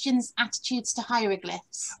the Christians' attitudes to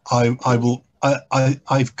hieroglyphs. I will.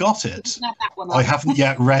 I've got it. I haven't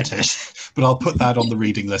yet read it, but I'll put that on the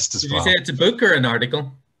reading list as well. Did you say it's a book or an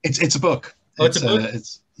article? It's a book. Oh, it's a book.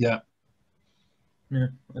 Yeah. Yeah,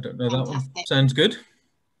 I don't know that one. Sounds good.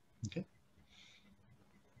 Okay.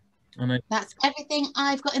 And that's everything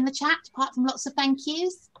I've got in the chat, apart from lots of thank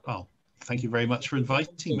yous. Well, thank you very much for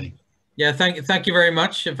inviting me. Yeah, thank you very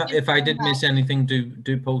much. If I did miss anything,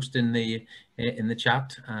 do post in the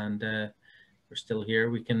chat, and we're still here.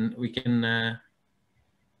 We can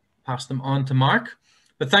pass them on to Mark.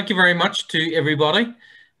 But thank you very much to everybody.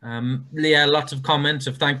 Leah, lots of comments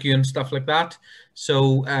of thank you and stuff like that.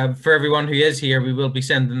 So for everyone who is here, we will be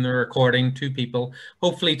sending the recording to people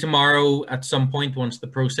hopefully tomorrow at some point once the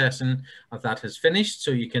processing of that has finished,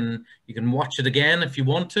 so you can watch it again if you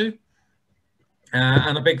want to.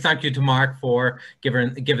 And a big thank you to Mark for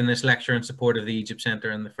giving this lecture in support of the Egypt Centre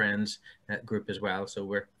and the Friends group as well. So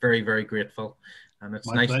we're very, very grateful, and it's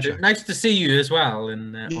nice to see you as well.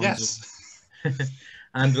 Yes.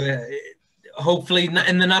 And hopefully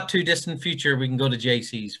in the not too distant future, we can go to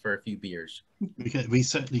JC's for a few beers. We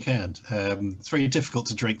certainly can. It's very difficult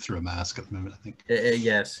to drink through a mask at the moment, I think.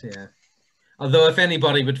 Yes, yeah. Although if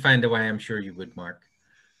anybody would find a way, I'm sure you would, Mark.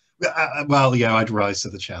 Well, yeah, I'd rise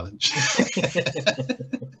to the challenge.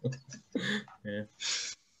 Yeah.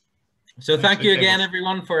 So thank you again,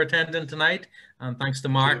 everyone, for attending tonight. And thanks to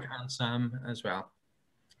Mark and Sam as well.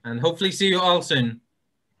 And hopefully see you all soon.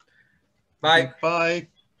 Bye. Bye.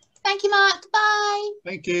 Thank you, Mark. Bye.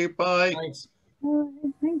 Thank you. Bye. Thanks.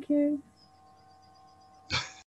 Thank you.